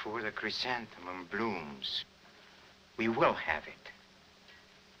before the chrysanthemum blooms, we will have it.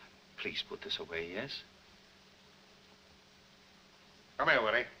 Please put this away, yes? Come here,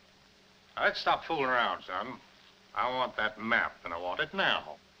 Willie. Let's stop fooling around, son. I want that map, and I want it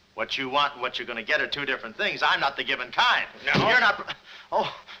now. What you want and what you're going to get are two different things. I'm not the given kind. No? You're not...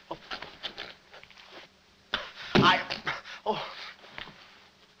 Oh.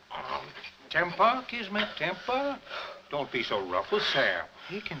 Temper, Kismet, temper. Don't be so rough with Sam.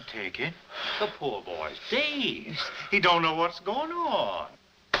 He can take it. The poor boy's dazed. He don't know what's going on.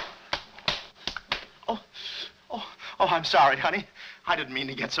 Oh, I'm sorry, honey. I didn't mean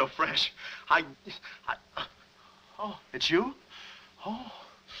to get so fresh. Oh, it's you? Oh.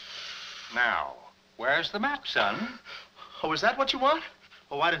 Now, where's the map, son? Oh, is that what you want?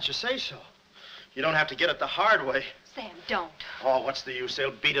 Well, why didn't you say so? You don't have to get it the hard way. Sam, don't. Oh, what's the use?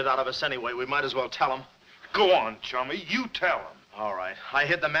 They'll beat it out of us anyway. We might as well tell them. Go on, chummy. You tell him. All right. I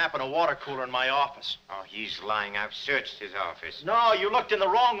hid the map in a water cooler in my office. Oh, he's lying. I've searched his office. No, you looked in the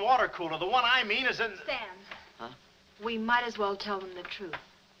wrong water cooler. The one I mean is in... Sam. Huh? We might as well tell them the truth.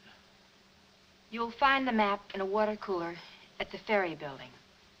 You'll find the map in a water cooler at the ferry building.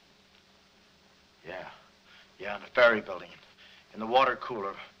 Yeah, in the ferry building. In the water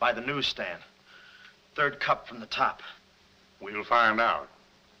cooler by the newsstand. Third cup from the top. We'll find out.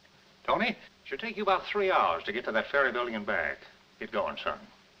 Tony, should take you about 3 hours to get to that ferry building and back. Get going, son.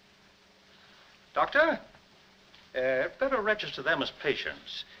 Doctor, better register them as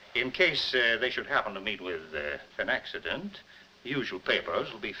patients. In case they should happen to meet with an accident, the usual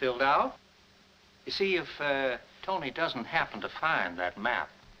papers will be filled out. You see, if Tony doesn't happen to find that map...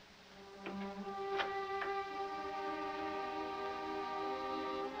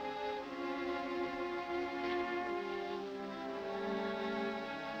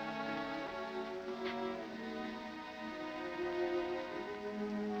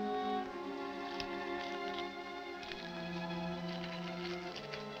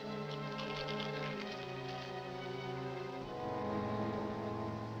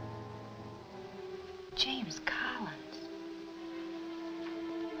 James Collins.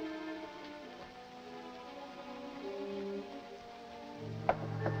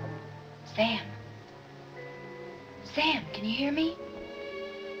 Sam. Sam, can you hear me?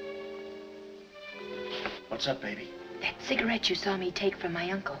 What's up, baby? That cigarette you saw me take from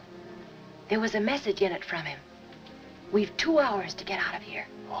my uncle. There was a message in it from him. We've 2 hours to get out of here.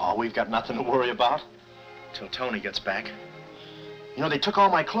 Oh, we've got nothing to worry about. Till Tony gets back. You know, they took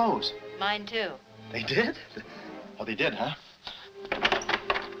all my clothes. Mine, too. They did? Oh, they did, huh?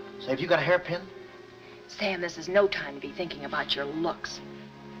 Say, have you got a hairpin? Sam, this is no time to be thinking about your looks.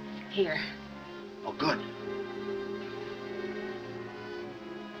 Here. Oh, good.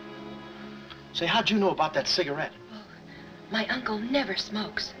 Say, how'd you know about that cigarette? Well, my uncle never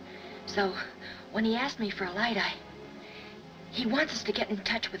smokes. So, when he asked me for a light, he wants us to get in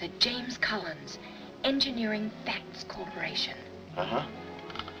touch with a James Collins, Engineering Facts Corporation. Uh-huh.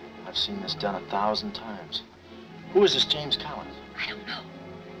 I've seen this done 1,000 times. Who is this James Collins? I don't know,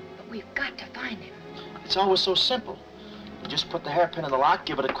 but we've got to find him. It's always so simple. You just put the hairpin in the lock,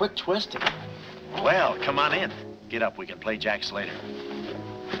 give it a quick twist, and... Well, come on in. Get up. We can play jacks later.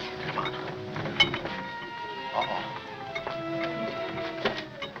 Come on. Uh-oh.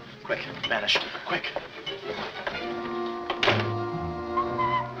 Quick, vanish. Quick.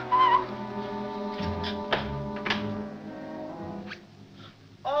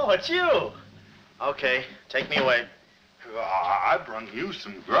 Oh, it's you. Okay, take me away. I brung you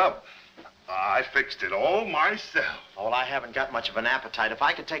some grub. I fixed it all myself. Oh, well, I haven't got much of an appetite. If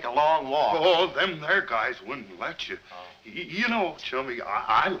I could take a long walk... Oh, them there guys wouldn't let you. You know, chummy,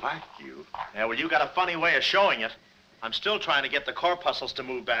 I like you. Yeah, well, you got a funny way of showing it. I'm still trying to get the corpuscles to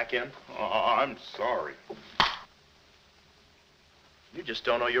move back in. Oh, I'm sorry. You just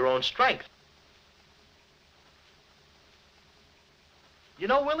don't know your own strength. You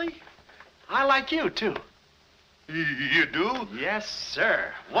know, Willie, I like you, too. You do? Yes,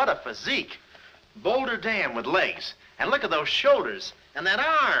 sir. What a physique. Boulder Dam with legs. And look at those shoulders. And that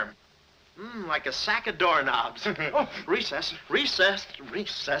arm. Like a sack of doorknobs. Oh, recess, recess,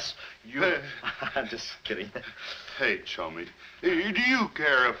 recess. I'm just kidding. Hey, chummy, do you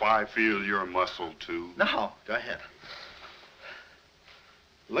care if I feel your muscle, too? No, go ahead.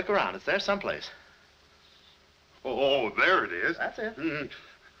 Look around. It's there someplace. Oh, there it is. That's it.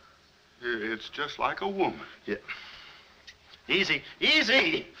 It's just like a woman. Yeah. Easy,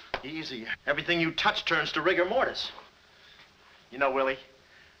 easy, easy. Everything you touch turns to rigor mortis. You know, Willie,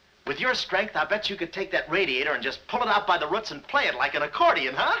 With your strength, I bet you could take that radiator and just pull it out by the roots and play it like an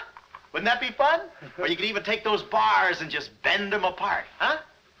accordion, huh? Wouldn't that be fun? Or you could even take those bars and just bend them apart, huh?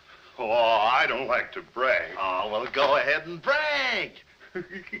 Oh, I don't like to brag. Oh, well, go ahead and brag.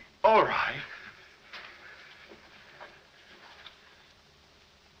 All right.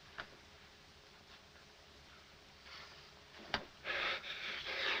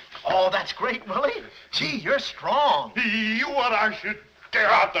 Oh, that's great, Willie. Gee, you're strong. You want I should tear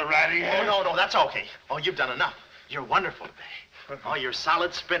out the ratty Oh, no, that's okay. Oh, you've done enough. You're wonderful today. Oh, you're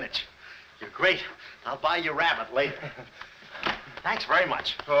solid spinach. You're great. I'll buy you rabbit later. Thanks very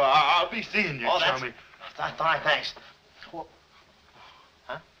much. Oh, I'll be seeing you, chummy. That's fine, thanks. Well,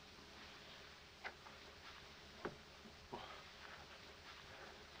 huh?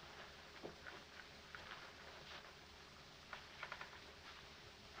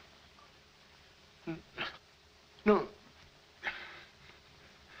 No.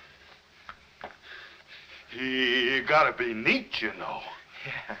 You gotta be neat, you know.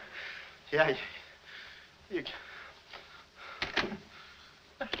 Yeah. You...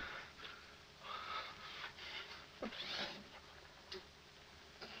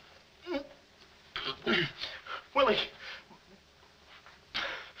 Willie.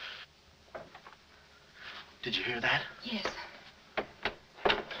 Did you hear that? Yes.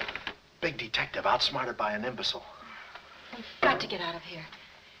 Big detective outsmarted by an imbecile. We've got to get out of here.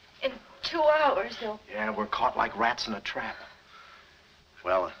 In 2 hours, they'll... Yeah, we're caught like rats in a trap.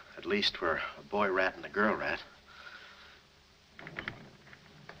 Well, at least we're a boy rat and a girl rat.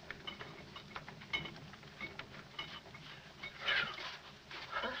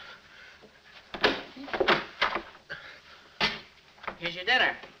 Here's your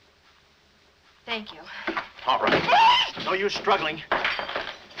dinner. Thank you. All right. No use struggling.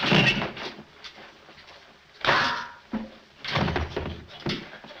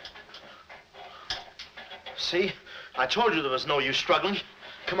 See? I told you there was no use struggling.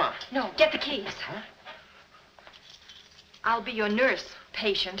 Come on. No, get the keys. Huh? I'll be your nurse,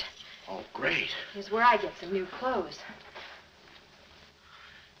 patient. Oh, great. Here's where I get some new clothes.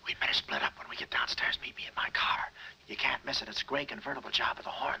 We'd better split up when we get downstairs. Meet me in my car. You can't miss it. It's a gray convertible job with a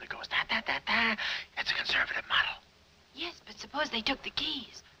horn that goes da-da-da-da. It's a conservative model. Yes, but suppose they took the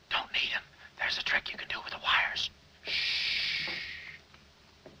keys. Don't need them. There's a trick you can do with the wires. Shh.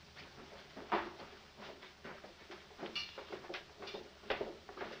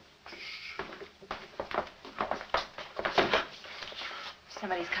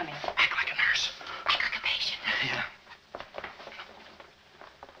 Somebody's coming. Act like a nurse. Act like a patient. Yeah.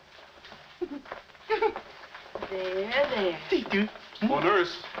 There. Oh,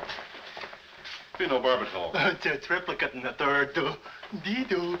 nurse. Be no barbital. The triplicate and the third, too.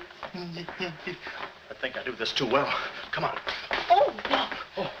 Dee-doo. I think I do this too well. Come on. Oh,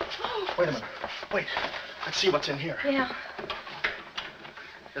 Wait a minute. Wait. Let's see what's in here. Yeah.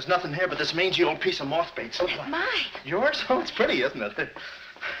 There's nothing here but this mangy old piece of moth bait. So Mine. Yours? Oh, it's pretty, isn't it?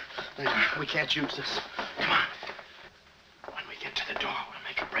 We can't use this. Come on. When we get to the door, we'll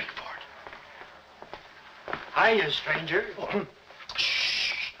make a break for it. Hiya, stranger. Oh.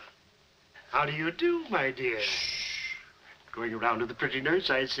 Shh. How do you do, my dear? Shh. Going around to the pretty nurse,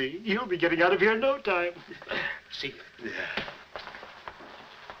 I see. You'll be getting out of here in no time. See? Yeah.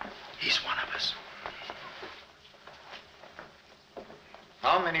 He's one of us.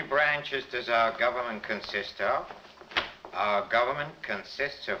 How many branches does our government consist of? Our government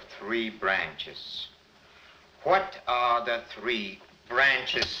consists of 3 branches. What are the 3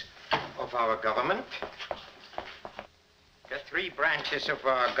 branches of our government? The 3 branches of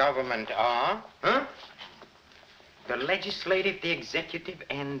our government are, the legislative, the executive,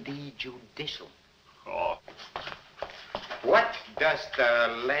 and the judicial. Oh. What does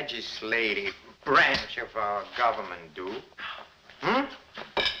the legislative branch of our government do?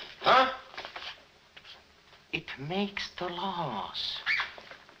 It makes the laws.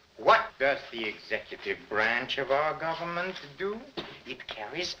 What does the executive branch of our government do? It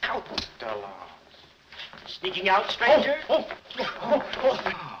carries out the laws. Sneaking out, stranger? Oh,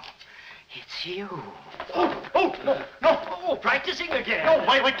 it's you. No, practicing again.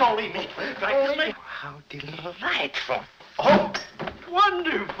 No, wait, don't leave me. Practicing. How delightful. Oh,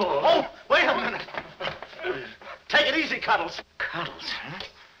 wonderful. Oh, wait a minute. Take it easy, Cuddles. Cuddles, huh?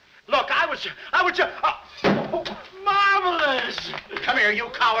 Look, I was just... Marvelous. Come here, you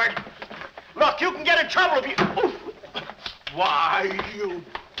coward. Look, you can get in trouble if you... Why, you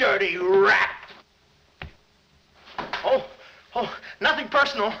dirty rat. Oh, nothing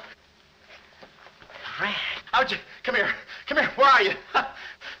personal. Rat. Come here. Where are you?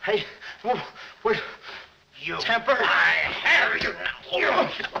 Hey, where... You temper. I have you now.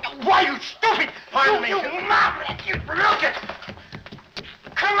 You. Why, you stupid! Pardon me. You maverick! You look it!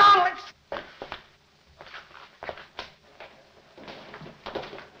 Come on, let's...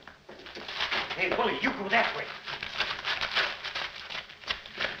 Hey, Willie, you go that way.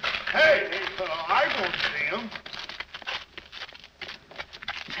 Hey, I don't see him.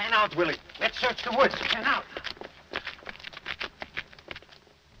 Pan out, Willie. Let's search the woods. Pan out.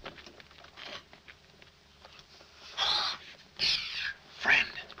 Friend,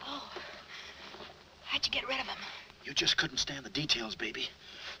 Oh. How'd you get rid of him? you just couldn't stand the details, baby.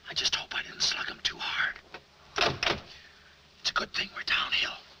 I just hope I didn't slug him too hard. It's a good thing we're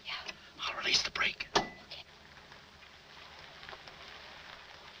downhill. Yeah. I'll release the brake.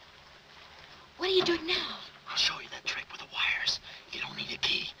 What are you doing now? I'll show you that trick with the wires. You don't need a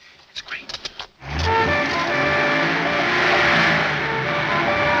key. It's great.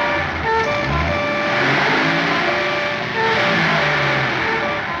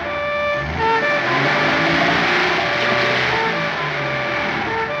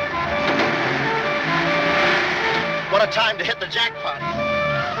 What a time to hit the jackpot.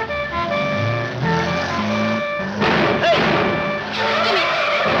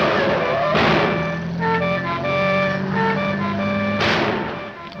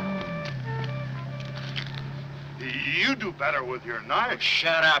 You do better with your knife.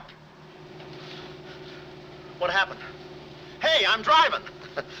 Shut up. What happened? Hey, I'm driving.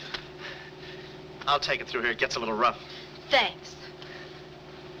 I'll take it through here. It gets a little rough. Thanks.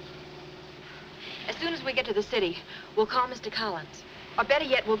 As soon as we get to the city, we'll call Mr. Collins. Or better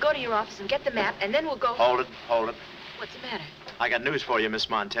yet, we'll go to your office and get the map, and then we'll go... Hold it, hold it. What's the matter? I got news for you, Miss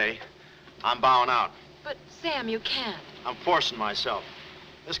Montay. I'm bowing out. But, Sam, you can't. I'm forcing myself.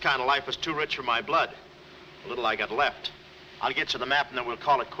 This kind of life is too rich for my blood. The little I got left. I'll get you the map, and then we'll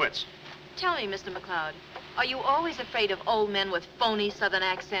call it quits. Tell me, Mr. McLeod, are you always afraid of old men with phony southern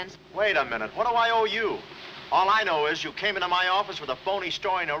accents? Wait a minute. What do I owe you? All I know is you came into my office with a phony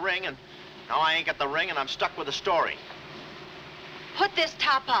story and a ring, and now I ain't got the ring, and I'm stuck with the story. Put this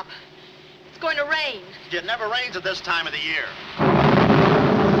top up. It's going to rain. It never rains at this time of the year.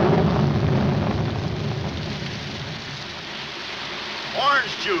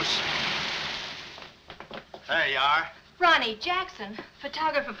 Orange juice. There you are. Ronnie Jackson,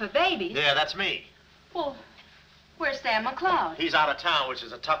 photographer for babies. Yeah, that's me. Well, where's Sam McLeod? He's out of town, which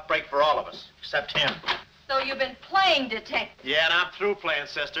is a tough break for all of us, except him. So you've been playing detective. Yeah, and I'm through playing,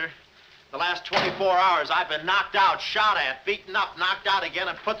 sister. The last 24 hours, I've been knocked out, shot at, beaten up, knocked out again,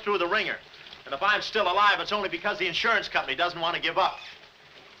 and put through the ringer. And if I'm still alive, it's only because the insurance company doesn't want to give up.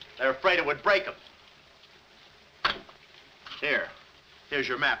 They're afraid it would break them. Here's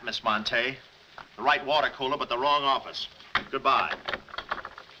your map, Miss Montay. The right water cooler, but the wrong office. Goodbye.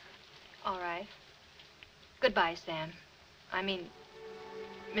 All right. Goodbye, Sam. I mean,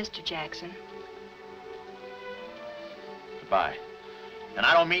 Mr. Jackson. Goodbye. And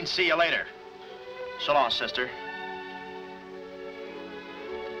I don't mean see you later. So long, sister.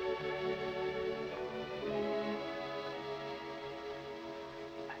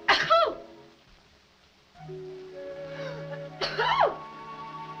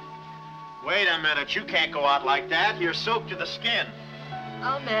 Wait a minute. You can't go out like that. You're soaked to the skin.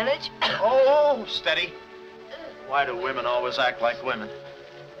 I'll manage. Oh, steady. Why do women always act like women?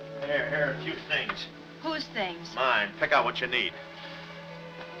 Here are a few things. Whose things? Mine. Pick out what you need.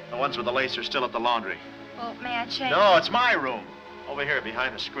 The ones with the lace are still at the laundry. Well, may I change? No, it's my room. Over here,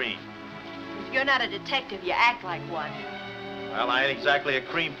 behind the screen. If you're not a detective, you act like one. Well, I ain't exactly a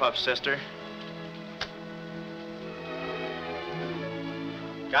cream puff, sister.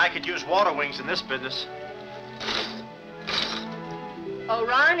 Guy could use water wings in this business. Oh,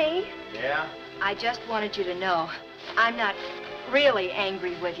 Ronnie. Yeah? I just wanted you to know I'm not really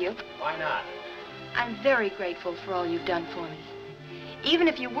angry with you. Why not? I'm very grateful for all you've done for me. Even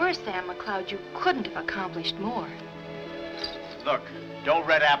if you were Sam McLeod, you couldn't have accomplished more. Look, don't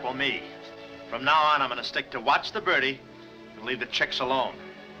red apple me. From now on, I'm going to stick to watch the birdie and leave the chicks alone.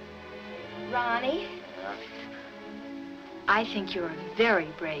 Ronnie? I think you're a very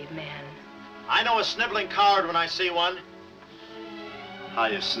brave man. I know a sniveling coward when I see one. How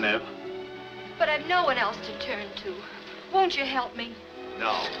you snib? But I've no one else to turn to. Won't you help me?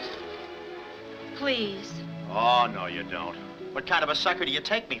 No. Please. Oh, no, you don't. What kind of a sucker do you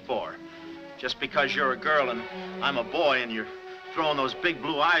take me for? Just because you're a girl and I'm a boy and you're throwing those big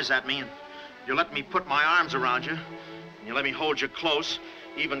blue eyes at me and you're letting me put my arms around you and you let me hold you close,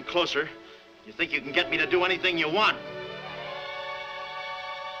 even closer, you think you can get me to do anything you want.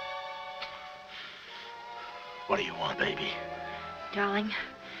 What do you want, baby? Darling,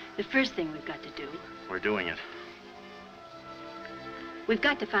 The first thing we've got to do, We're doing it. we've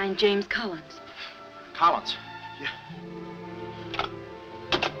got to find James Collins. Collins. Yeah.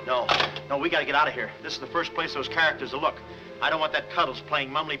 No, we gotta get out of here. This is the first place those characters will look. I don't want that Cuddles playing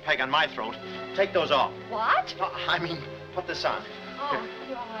Mumley Peg on my throat. Take those off. What? No, I mean, put this on. Oh,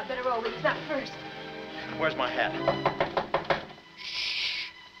 you're all right. Better roll these out first. Where's my hat?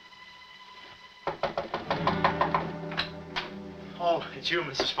 Oh, it's you,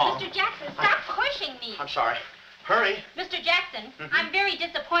 Mrs. Fong. Mr. Jackson, stop pushing me. I'm sorry. Hurry. Mr. Jackson, I'm very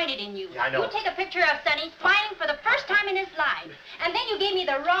disappointed in you. Yeah, I know. You take a picture of Sonny smiling for the first time in his life, and then you gave me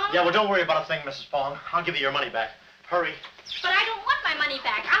the wrong... Yeah, well, don't worry about a thing, Mrs. Fong. I'll give you your money back. Hurry. But I don't want my money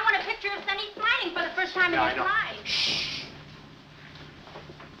back. I want a picture of Sonny smiling for the first time in his life. Shh.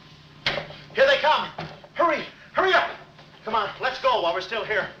 Here they come. Hurry. Hurry up. Come on, let's go while we're still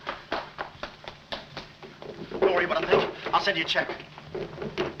here. Don't worry about a thing. I'll send you a check.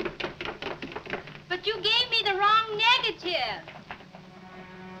 But you gave me the wrong negative.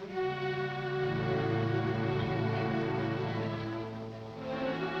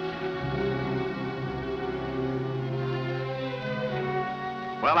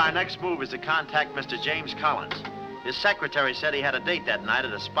 Well, our next move is to contact Mr. James Collins. His secretary said he had a date that night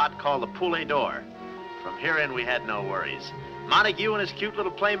at a spot called the Poulet d'Or. From here in, we had no worries. Montague and his cute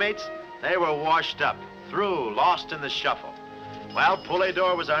little playmates, they were washed up, through, lost in the shuffle. Well, Poulet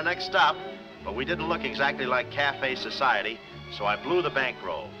d'Or was our next stop, but we didn't look exactly like cafe society, so I blew the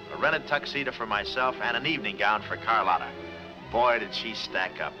bankroll, a rented tuxedo for myself and an evening gown for Carlotta. Boy, did she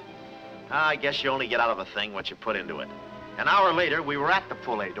stack up. I guess you only get out of a thing what you put into it. An hour later, we were at the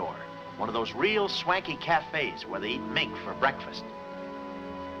Poulet d'Or, one of those real swanky cafes where they eat mink for breakfast.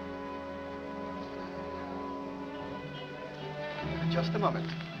 Just a moment.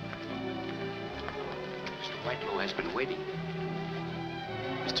 Mr. Whitelaw has been waiting.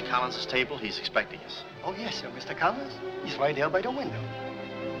 Mr. Collins' table, he's expecting us. Oh, yes, sir. Mr. Collins? He's right there by the window.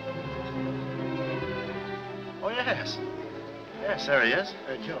 Oh, yes. Yes, there he is.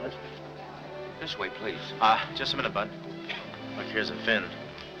 George. This way, please. Just a minute, Bud. Look, here's a Finn.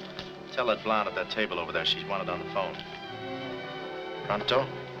 Tell that blonde at that table over there she's wanted on the phone. Pronto?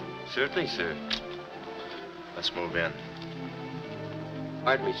 Certainly, sir. Let's move in.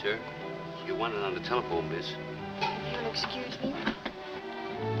 Pardon me, sir. You wanted on the telephone, miss. You'll excuse me?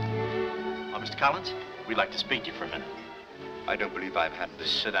 Mr. Collins, we'd like to speak to you for a minute. I don't believe I've had this.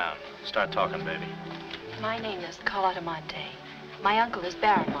 Sit down. Start talking, baby. My name is Carlotta Montay. My uncle is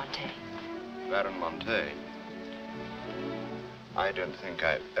Baron Montay. Baron Montay? I don't think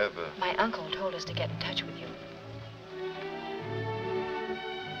I've ever... My uncle told us to get in touch with you.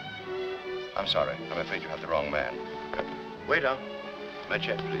 I'm sorry. I'm afraid you have the wrong man. Waiter, my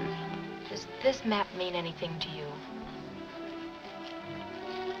check, please. Does this map mean anything to you?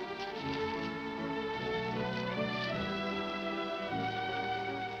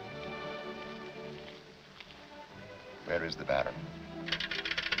 Where is the Baron?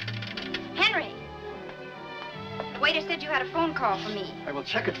 Henry! Waiter said you had a phone call for me. I will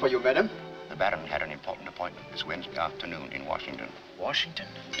check it for you, madam. The Baron had an important appointment this Wednesday afternoon in Washington. Washington?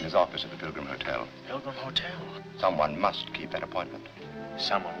 In his office at the Pilgrim Hotel. Pilgrim Hotel? Someone must keep that appointment.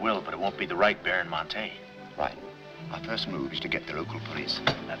 Someone will, but it won't be the right Baron Montay. Right. Our first move is to get the local police.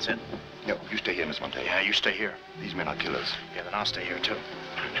 That's it? No, you stay here, Miss Montay. Yeah, you stay here. These men are killers. Yeah, then I'll stay here, too.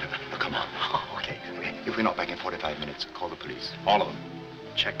 No, come on. Oh, okay. If we're not back in 45 minutes, call the police. All of them.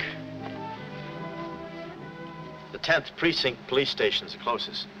 Check. The 10th Precinct Police Station's the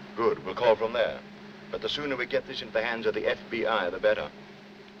closest. Good. We'll call from there. But the sooner we get this into the hands of the FBI, the better.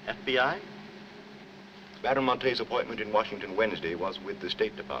 FBI? Baron Montay's appointment in Washington Wednesday was with the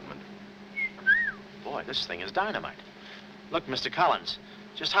State Department. Boy, this thing is dynamite. Look, Mr. Collins,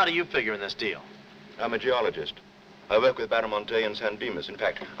 just how do you figure in this deal? I'm a geologist. I work with Baron Montay in San Dimas. In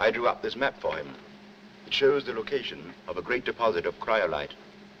fact, I drew up this map for him. It shows the location of a great deposit of cryolite.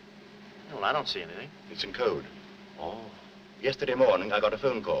 Well, I don't see anything. It's in code. Oh. Yesterday morning, I got a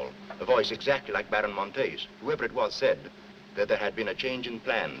phone call. A voice exactly like Baron Montay's. Whoever it was said that there had been a change in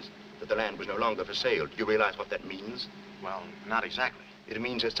plans, that the land was no longer for sale. Do you realize what that means? Well, not exactly. It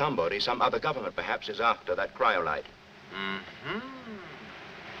means that somebody, some other government perhaps, is after that cryolite. Mm-hmm.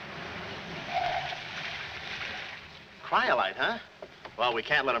 Cryolite, huh? Well, we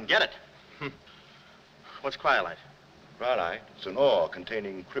can't let them get it. What's cryolite? Cryolite? It's an ore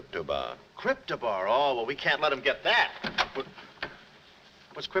containing cryptobar. Cryptobar? Oh, well, we can't let them get that.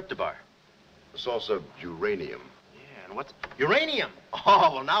 What's cryptobar? A source of uranium. Yeah, and what's... Uranium!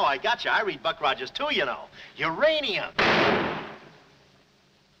 Oh, well, now I got you. I read Buck Rogers, too, you know. Uranium!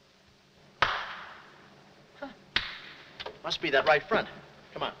 Huh. Must be that right front.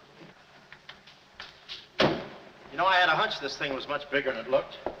 Come on. You know, I had a hunch this thing was much bigger than it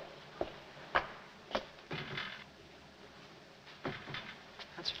looked.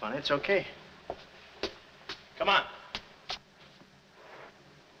 That's funny. It's okay. Come on.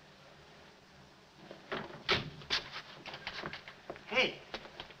 Hey.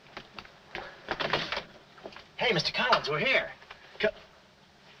 Hey, Mr. Collins, we're here.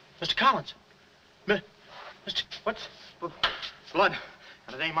 Mr. Collins. Mr. What's... Blood.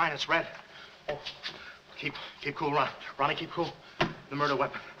 And it ain't mine, it's red. Oh. Keep cool, Ron. Ronnie, keep cool. The murder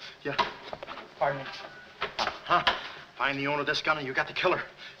weapon. Yeah. Pardon me. Huh? Find the owner of this gun and you got the killer.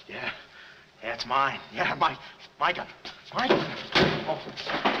 Yeah. Yeah, it's mine. Yeah, my gun. My gun. Oh.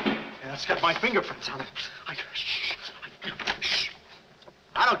 Yeah, it's got my fingerprints on it. Shh.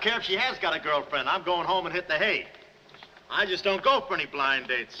 I don't care if she has got a girlfriend. I'm going home and hit the hay. I just don't go for any blind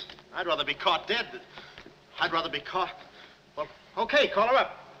dates. I'd rather be caught dead than... I'd rather be caught... Well, okay, call her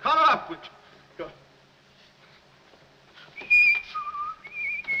up. Call her up. Go.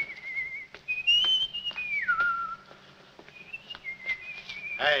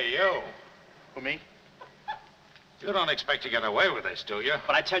 Hey, you. Who, me? You don't expect to get away with this, do you?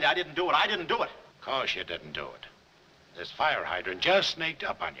 But I tell you, I didn't do it. I didn't do it. Of course you didn't do it. This fire hydrant just sneaked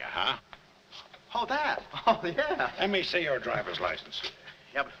up on you, huh? Oh, that? Oh, yeah. Let me see your driver's license.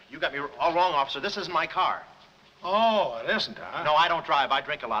 Yeah, but you got me all wrong, officer. This isn't my car. Oh, it isn't, huh? No, I don't drive. I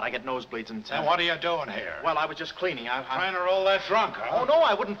drink a lot. I get nosebleeds and... Then what are you doing here? Well, I was just cleaning. I'm trying to roll that drunk, huh? Oh, no,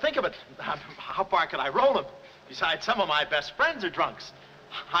 I wouldn't think of it. How far could I roll him? Besides, some of my best friends are drunks.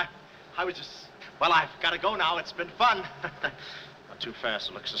 I was just... Well, I've got to go now. It's been fun. Not too fast.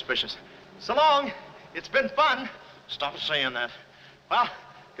 It looks suspicious. So long. It's been fun. Stop saying that. Well,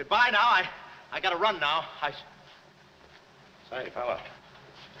 goodbye now. I got to run now. Say, fella.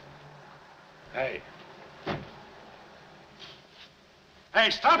 Hey. Hey,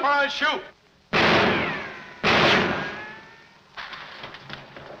 stop or I'll shoot!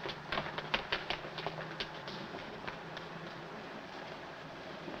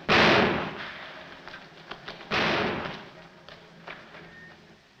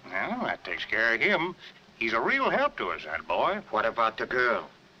 Well, that takes care of him. He's a real help to us, that boy. What about the girl?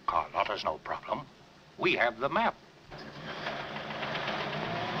 Carlotta's no problem. We have the map.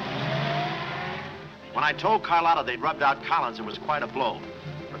 When I told Carlotta they'd rubbed out Collins, it was quite a blow.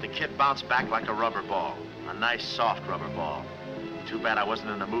 But the kid bounced back like a rubber ball. A nice, soft rubber ball. Too bad I wasn't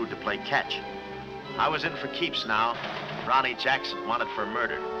in the mood to play catch. I was in for keeps now. Ronnie Jackson wanted for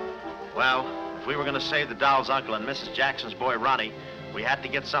murder. Well, if we were going to save the doll's uncle and Mrs. Jackson's boy, Ronnie, we had to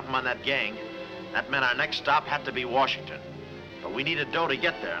get something on that gang. That meant our next stop had to be Washington. But we needed dough to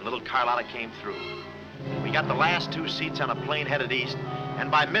get there, and little Carlotta came through. We got the last 2 seats on a plane headed east,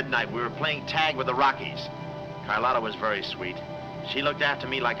 and by midnight we were playing tag with the Rockies. Carlotta was very sweet. She looked after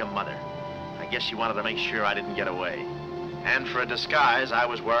me like a mother. I guess she wanted to make sure I didn't get away. And for a disguise, I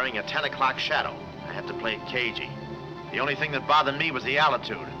was wearing a 10 o'clock shadow. I had to play it cagey. The only thing that bothered me was the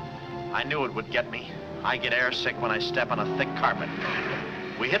altitude. I knew it would get me. I get airsick when I step on a thick carpet.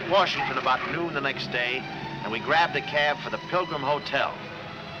 We hit Washington about noon the next day, and we grabbed a cab for the Pilgrim Hotel.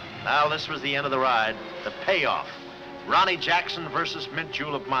 Well, this was the end of the ride, the payoff. Ronnie Jackson versus Mint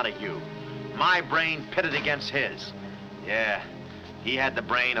Julep Montague. My brain pitted against his. Yeah, he had the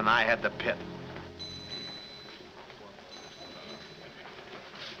brain and I had the pit.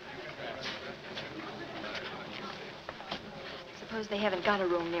 Suppose they haven't got a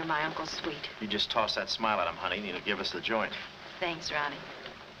room near my uncle's suite. You just toss that smile at him, honey, and he'll give us the joint. Thanks, Ronnie.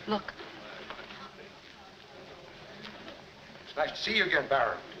 Look. It's nice to see you again,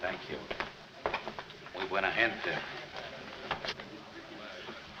 Baron. Thank you. We went ahead there.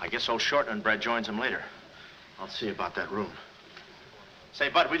 I guess old Shortland joins him later. I'll see about that room. Say,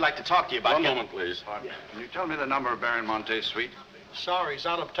 Bud, we'd like to talk to you about... One moment, please. Can you tell me the number of Baron Montay's suite? Sorry, he's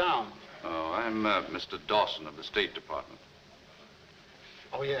out of town. Oh, I'm Mr. Dawson of the State Department.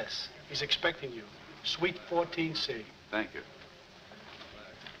 Oh, yes. He's expecting you. Suite 14C. Thank you.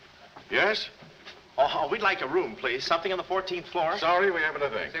 Yes? Oh, we'd like a room, please. Something on the 14th floor. Sorry, we haven't a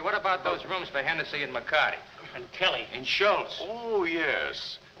thing. Say, what about those rooms for Hennessy and McCarty? And Kelly. And Schultz. Oh,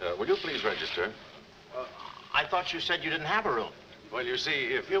 yes. Will you please register? I thought you said you didn't have a room. Well, you see,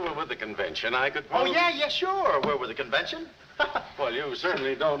 if you were with the convention, I could Oh, probably... yeah, sure. We're with the convention. Well, you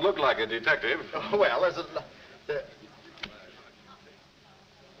certainly don't look like a detective. Oh, well, there's a...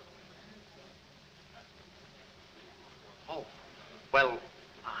 Oh, well,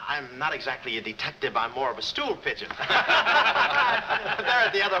 I'm not exactly a detective. I'm more of a stool pigeon. They're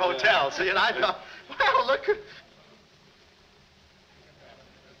at the other hotel, see, and I thought, well, look...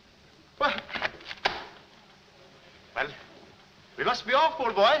 Well, We must be off,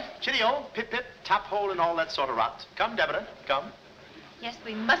 old boy. Chitty-o, pip-pip, tap-hole, and all that sort of rot. Come, Deborah, come. Yes,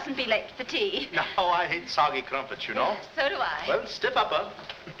 we mustn't be late for tea. No, I hate soggy crumpets, you know. So do I. Well, stiff upper.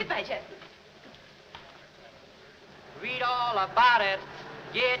 Goodbye, Jeff. Read all about it.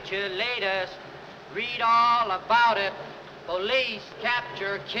 Get your latest. Read all about it. Police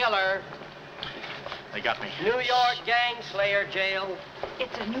capture killer. They got me. New York gang slayer jail.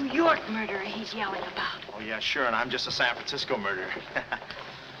 It's a New York murderer he's yelling about. Oh, yeah, sure, and I'm just a San Francisco murderer.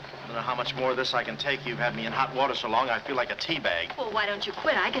 I don't know how much more of this I can take. You've had me in hot water so long, I feel like a tea bag. Well, why don't you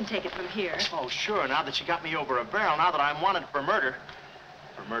quit? I can take it from here. Oh, sure, now that you got me over a barrel, now that I'm wanted for murder.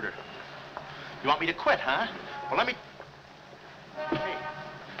 For murder. You want me to quit, huh? Well, let me... Hey.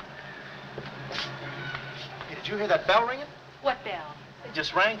 Hey, did you hear that bell ringing? What bell? It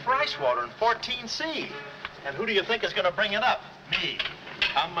just rang for ice water in 14C. And who do you think is going to bring it up? Me.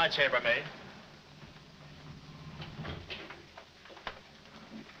 Come, my chambermaid.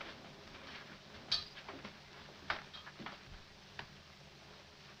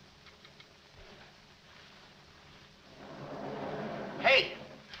 Hey!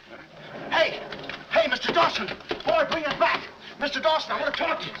 Hey! Hey, Mr. Dawson! Boy, bring it back! Mr. Dawson, I want to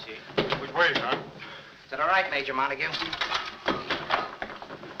talk to you. Which way, son? Is it all right, Major Montague?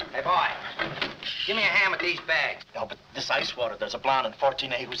 Hey, boy, give me a hand with these bags. No, but this ice water, there's a blonde in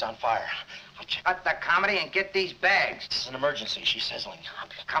 14A who's on fire. I'll check. Cut the comedy and get these bags. This is an emergency. She's sizzling.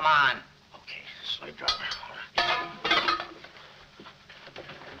 Come on. Okay, slave driver.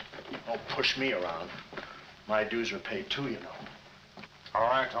 Don't push me around. My dues are paid too, you know. All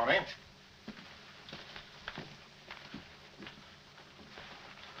right, Tony.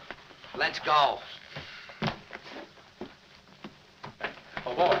 Let's go.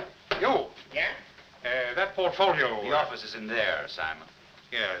 Oh, boy. You. Yeah? That portfolio. The office is in there, Simon.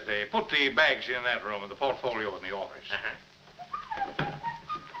 Yeah, they put the bags in that room and the portfolio in the office.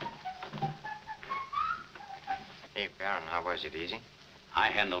 Hey, Baron, how was it? Easy? I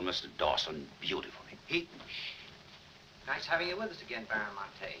handled Mr. Dawson beautifully. Nice having you with us again, Baron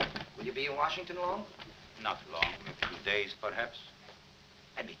Montay. Will you be in Washington long? Not long, a few days, perhaps.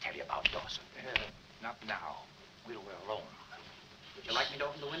 Let me tell you about Dawson. Not now. We're alone. Would you like me to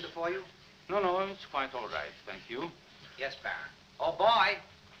open the window for you? No, it's quite all right, thank you. Yes, Baron. Oh, boy.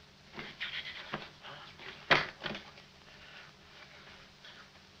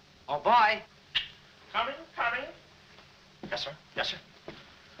 Oh, boy. Coming. Yes, sir. Yes, sir.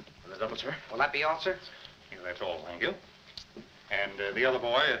 On the double, sir. Will that be all, sir? Yeah, that's all, thank you. And the other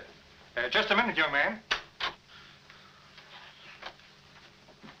boy, just a minute, young man.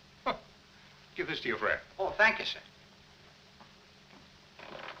 Huh. Give this to your friend. Oh, thank you, sir.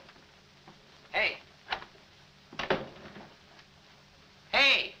 Hey.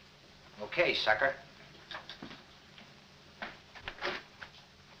 Hey. Okay, sucker.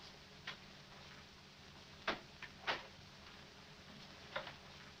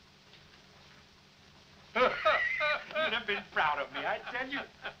 You'd have been proud of me, I tell you.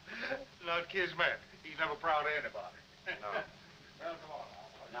 Not Kismet. He's never proud of anybody. No. Well, come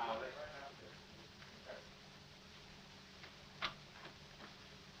on now.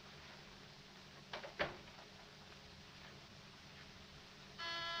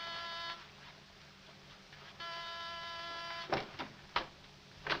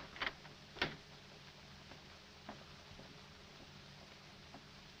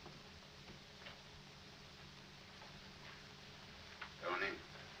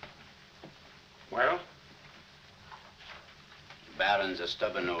 Well? The Baron's a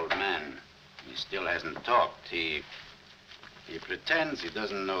stubborn old man. He still hasn't talked. He pretends he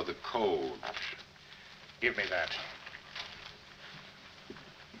doesn't know the code. Give me that.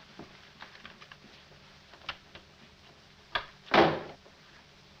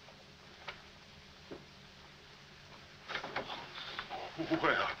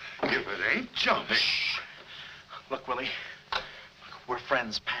 Well, if it ain't jumping. Shh. Look, Willie. We're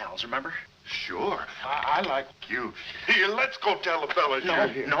friends, pals, remember? Sure. I like you. Here, let's go tell the fellas you're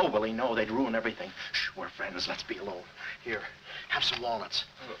here. No, Willie, no. They'd ruin everything. Shh, we're friends. Let's be alone. Here, have some walnuts.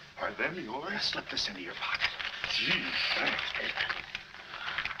 Are them yours? Slip this into your pocket. Gee, thanks.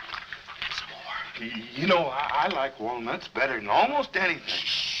 Some more. You know, I like walnuts better than almost anything.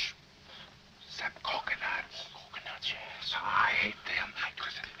 Shh. Except coconuts. Coconuts, yes. I hate them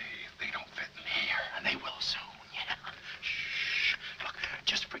because they don't fit in here. And they will soon, yeah. Shh. Look,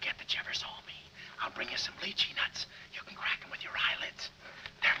 just forget that you ever saw me. I'll bring you some lychee nuts. You can crack them with your eyelids.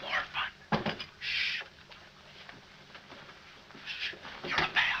 They're more fun. Shh. Shh. You're a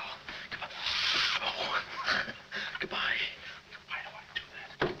pal. Goodbye. Oh. Goodbye. Why do I do that?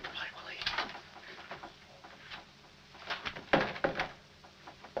 Goodbye, Willie.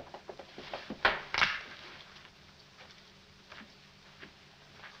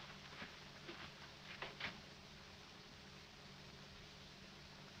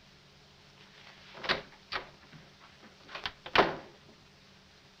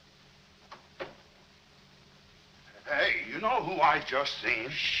 I just seen?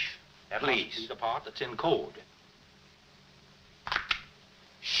 Shh. That must be the part that's in code.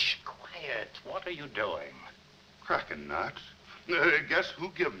 Shh, quiet. What are you doing? Cracking nuts. Guess who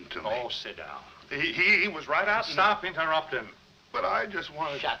gave them to me? Oh, sit down. He was right out. Stop interrupting. But I just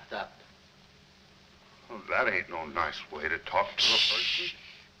wanted... Shut up. Well, that ain't no nice way to talk to a person.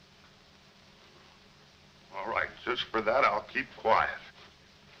 All right, just for that, I'll keep quiet.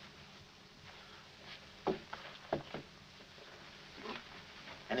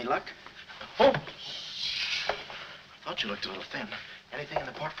 Any luck? Oh! Thought you looked a little thin. Anything in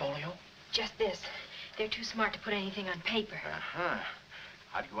the portfolio? Just this. They're too smart to put anything on paper. Uh-huh.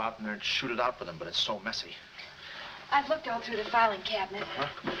 I'd go out in there and shoot it out with them, but it's so messy. I've looked all through the filing cabinet.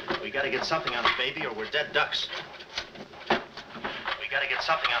 Uh-huh. We gotta get something on it, baby, or we're dead ducks. We gotta get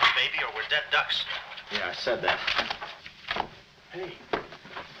something on it, baby, or we're dead ducks. Yeah, I said that. Hey.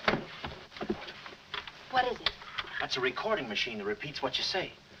 What is it? That's a recording machine that repeats what you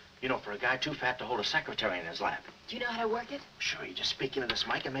say. You know, for a guy too fat to hold a secretary in his lap. Do you know how to work it? Sure, you just speak into this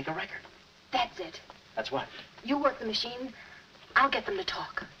mic and make a record. That's it. That's what? You work the machine, I'll get them to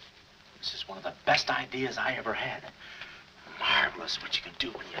talk. This is one of the best ideas I ever had. Marvelous what you can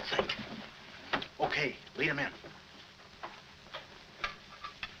do when you think. Okay, lead him in.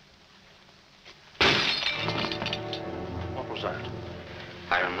 What was that?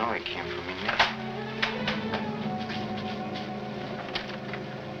 I don't know. It came from in there.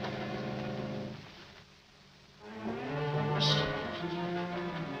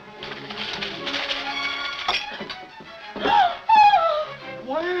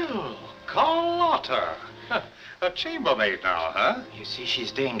 Well, Carlotta. A chambermaid now, huh? You see,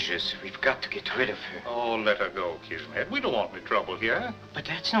 she's dangerous. We've got to get rid of her. Oh, let her go, Kismet. We don't want any trouble here. But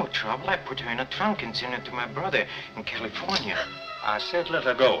that's no trouble. I put her in a trunk and sent her to my brother in California. I said let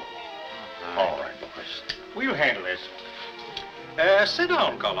her go. All right, boys. We'll handle this. Sit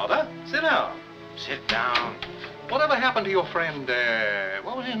down, Carlotta. Sit down. Sit down. Whatever happened to your friend,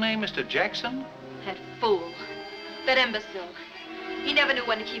 what was his name, Mr. Jackson? That fool. That imbecile. He never knew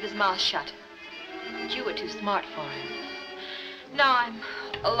when to keep his mouth shut. But you were too smart for him. Now I'm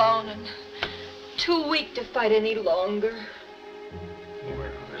alone and too weak to fight any longer.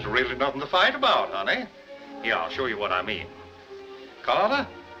 Well, there's really nothing to fight about, honey. Here, I'll show you what I mean. Carlotta,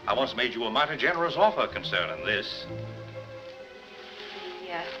 I once made you a mighty generous offer concerning this.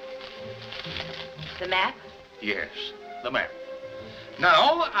 Yeah. The map? Yes, the map.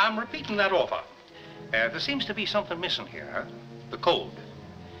 Now, I'm repeating that offer. There seems to be something missing here. The code.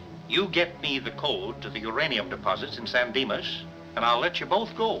 You get me the code to the uranium deposits in San Dimas, and I'll let you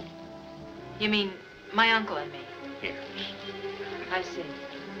both go. You mean my uncle and me? Yes. I see.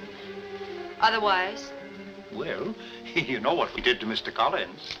 Otherwise? Well, you know what we did to Mr.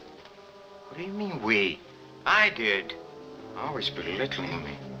 Collins. What do you mean, we? I did. Always belittling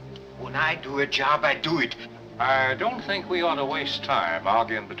me. When I do a job, I do it. I don't think we ought to waste time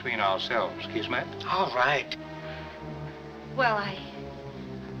arguing between ourselves, Kismet. All right. Well,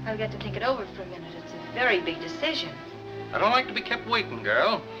 I'll get to think it over for a minute. It's a very big decision. I don't like to be kept waiting,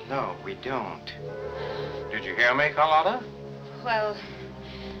 girl. No, we don't. Did you hear me, Carlotta? Well,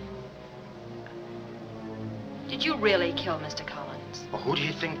 did you really kill Mr. Collins? Well, who do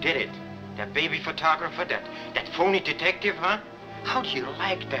you think did it? That baby photographer? That phony detective, huh? How do you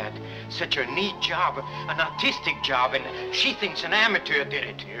like that? Such a neat job, an artistic job, and she thinks an amateur did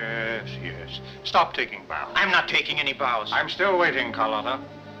it. Yes, yes. Stop taking bows. I'm not taking any bows. I'm still waiting, Carlotta.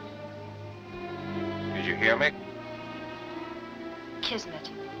 Did you hear me? Kismet,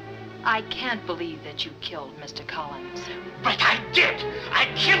 I can't believe that you killed Mr. Collins. But I did! I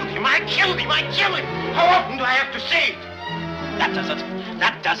killed him! I killed him! I killed him! How often do I have to say it? That does it.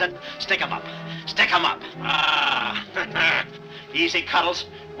 That does it. Stick him up. Stick him up. Ah. Easy, Cuddles.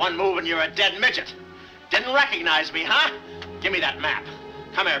 One move and you're a dead midget. Didn't recognize me, huh? Give me that map.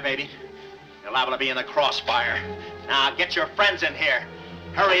 Come here, baby. You're liable to be in the crossfire. Now, get your friends in here.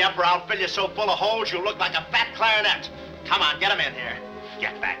 Hurry up or I'll fill you so full of holes you'll look like a fat clarinet. Come on, get them in here.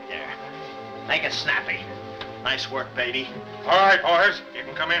 Get back there. Make it snappy. Nice work, baby. All right, boys. You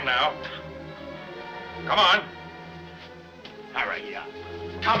can come in now. Come on. Hurry up.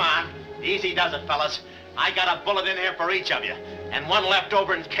 Come on. Easy does it, fellas. I got a bullet in here for each of you, and one left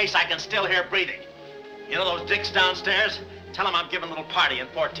over in case I can still hear breathing. You know those dicks downstairs? Tell them I'm giving a little party in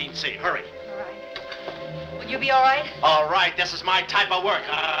 14C. Hurry. All right. Will you be all right? All right, this is my type of work.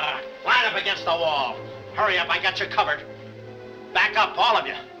 Line up against the wall. Hurry up, I got you covered. Back up, all of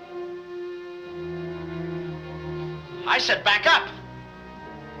you. I said back up.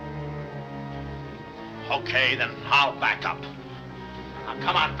 Okay, then I'll back up. Now,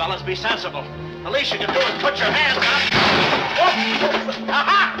 come on, fellas, be sensible. The least you can do is put your hands up.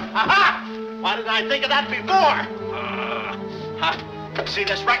 Aha! Aha! Why didn't I think of that before? See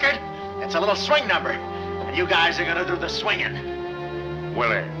this record? It's a little swing number. And you guys are gonna do the swinging.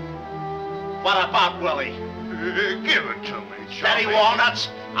 Willie. What about Willie? Give it to me, Steady, Walnuts.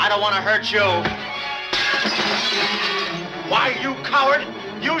 I don't want to hurt you. Why, you coward?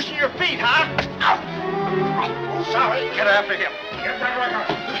 Using your feet, huh? Ow. Oh, sorry. Get after him. Get that record.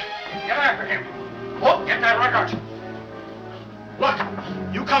 Get after him. Oh, get that record. Look,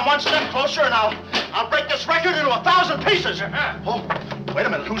 you come one step closer and I'll break this record into 1,000 pieces. Oh, wait a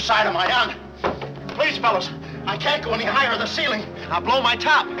minute. Whose side am I on? Please, fellas, I can't go any higher than the ceiling. I'll blow my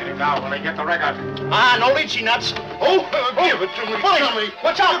top. Get it down, Willie. Get the record. Ah, no lychee nuts. Oh, give it to me. Willie,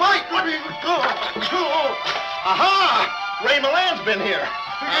 watch out, Willie. Aha! Ray Milan's been here.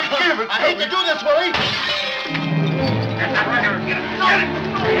 Give it to me. I hate to do this, Willie. Get that record. Get it.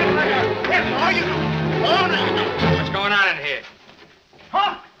 Get it. Are you? What's going on in here?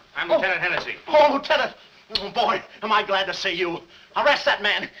 Huh? I'm Lieutenant Hennessy. Oh, Lieutenant. Oh, boy, am I glad to see you. Arrest that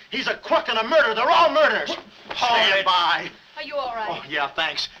man. He's a crook and a murderer. They're all murderers. Stand by. Are you all right? Oh, yeah,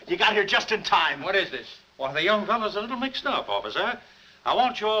 thanks. You got here just in time. What is this? Well, the young fellow's a little mixed up, officer. I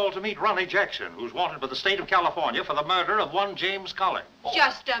want you all to meet Ronnie Jackson, who's wanted by the state of California for the murder of one James Collins.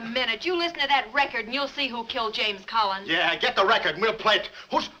 Just a minute. You listen to that record and you'll see who killed James Collins. Yeah, get the record and we'll play it.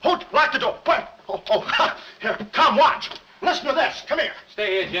 Who? Lock the door. Where? Oh, here, come, watch. Listen to this. Come here.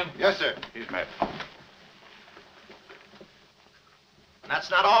 Stay here, Jim. Yes, sir. He's met.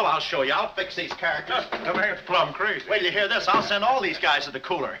 That's not all I'll show you. I'll fix these characters. The man's plumb crazy. Wait till you hear this. I'll send all these guys to the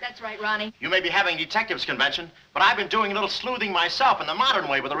cooler. That's right, Ronnie. You may be having detectives convention, but I've been doing a little sleuthing myself in the modern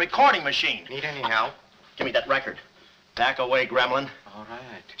way with a recording machine. Need any help? Give me that record. Back away, gremlin. All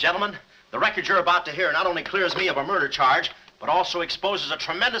right. Gentlemen, the record you're about to hear not only clears me of a murder charge, but also exposes a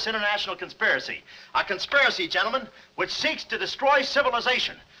tremendous international conspiracy. A conspiracy, gentlemen, which seeks to destroy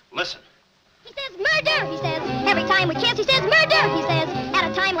civilization. Listen. He says murder, he says. Every time we kiss, he says murder, he says.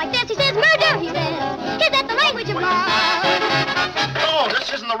 At a time like this, he says murder, he says. Is that the language of love? No,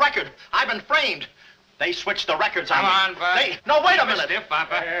 this isn't the record. I've been framed. They switched the records on me. Come on, Bud. No, wait a minute. Stiff,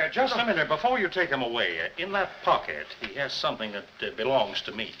 Papa. Just a minute. Before you take him away, in that pocket, he has something that belongs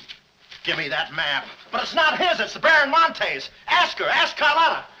to me. Give me that map. But it's not his, it's the Baron Montay's. Ask her, ask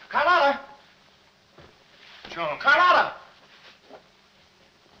Carlotta. Carlotta. John. Carlotta.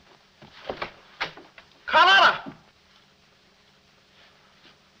 Carlotta.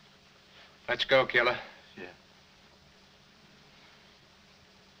 Let's go, killer.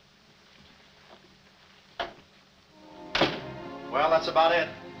 Well, that's about it.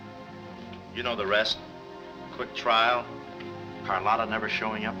 You know the rest. Quick trial. Carlotta never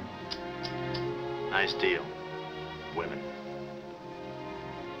showing up. Nice deal. Women.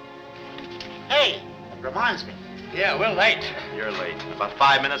 Hey, reminds me. Yeah, we're late. You're late. In about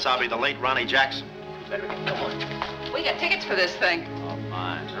 5 minutes, I'll be the late Ronnie Jackson. Better get going. We got tickets for this thing. Oh,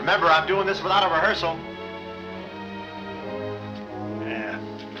 fine. Remember, I'm doing this without a rehearsal. Yeah.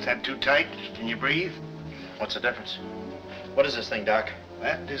 Is that too tight? Can you breathe? What's the difference? What is this thing, Doc?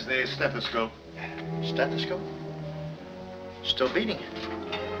 That is the stethoscope. Stethoscope? Still beating.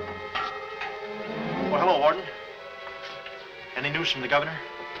 Well, hello, Warden. Any news from the governor?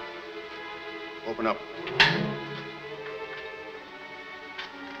 Open up.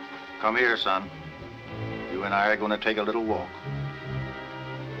 Come here, son. You and I are going to take a little walk.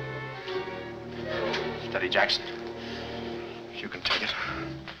 Steady, Jackson. You can take it.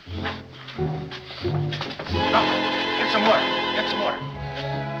 No, get some water. Get some water.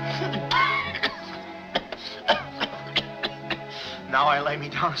 Now I lay me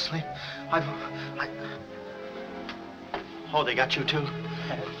down to sleep. Oh, they got you too?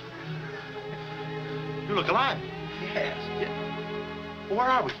 You look alive. Yes. Yeah. Where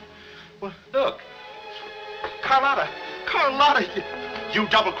are we? Well, look. Carlotta. Carlotta, you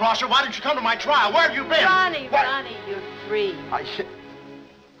double-crosser. Why didn't you come to my trial? Where have you been? Ronnie, Ronnie, you're free.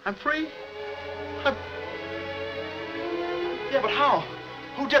 I'm free? Yeah, but how?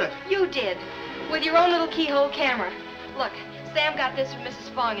 Who did it? You did. With your own little keyhole camera. Look, Sam got this from Mrs.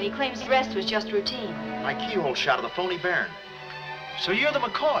 Fong, and he claims the rest was just routine. My keyhole shot of the phony Baron. So you're the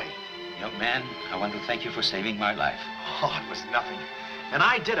McCoy. Young man, I want to thank you for saving my life. Oh, it was nothing. And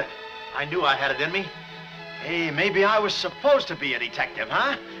I did it. I knew I had it in me. Hey, maybe I was supposed to be a detective,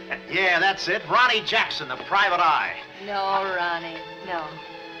 huh? Yeah, that's it. Ronnie Jackson, the private eye. No, Ronnie, no.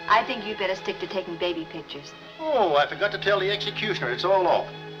 I think you'd better stick to taking baby pictures. Oh, I forgot to tell the executioner. It's all off.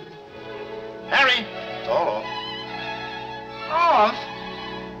 Harry! It's all off. Off?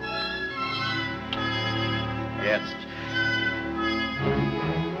 Yes.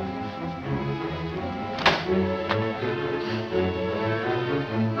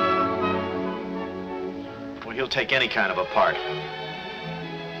 take any kind of a part.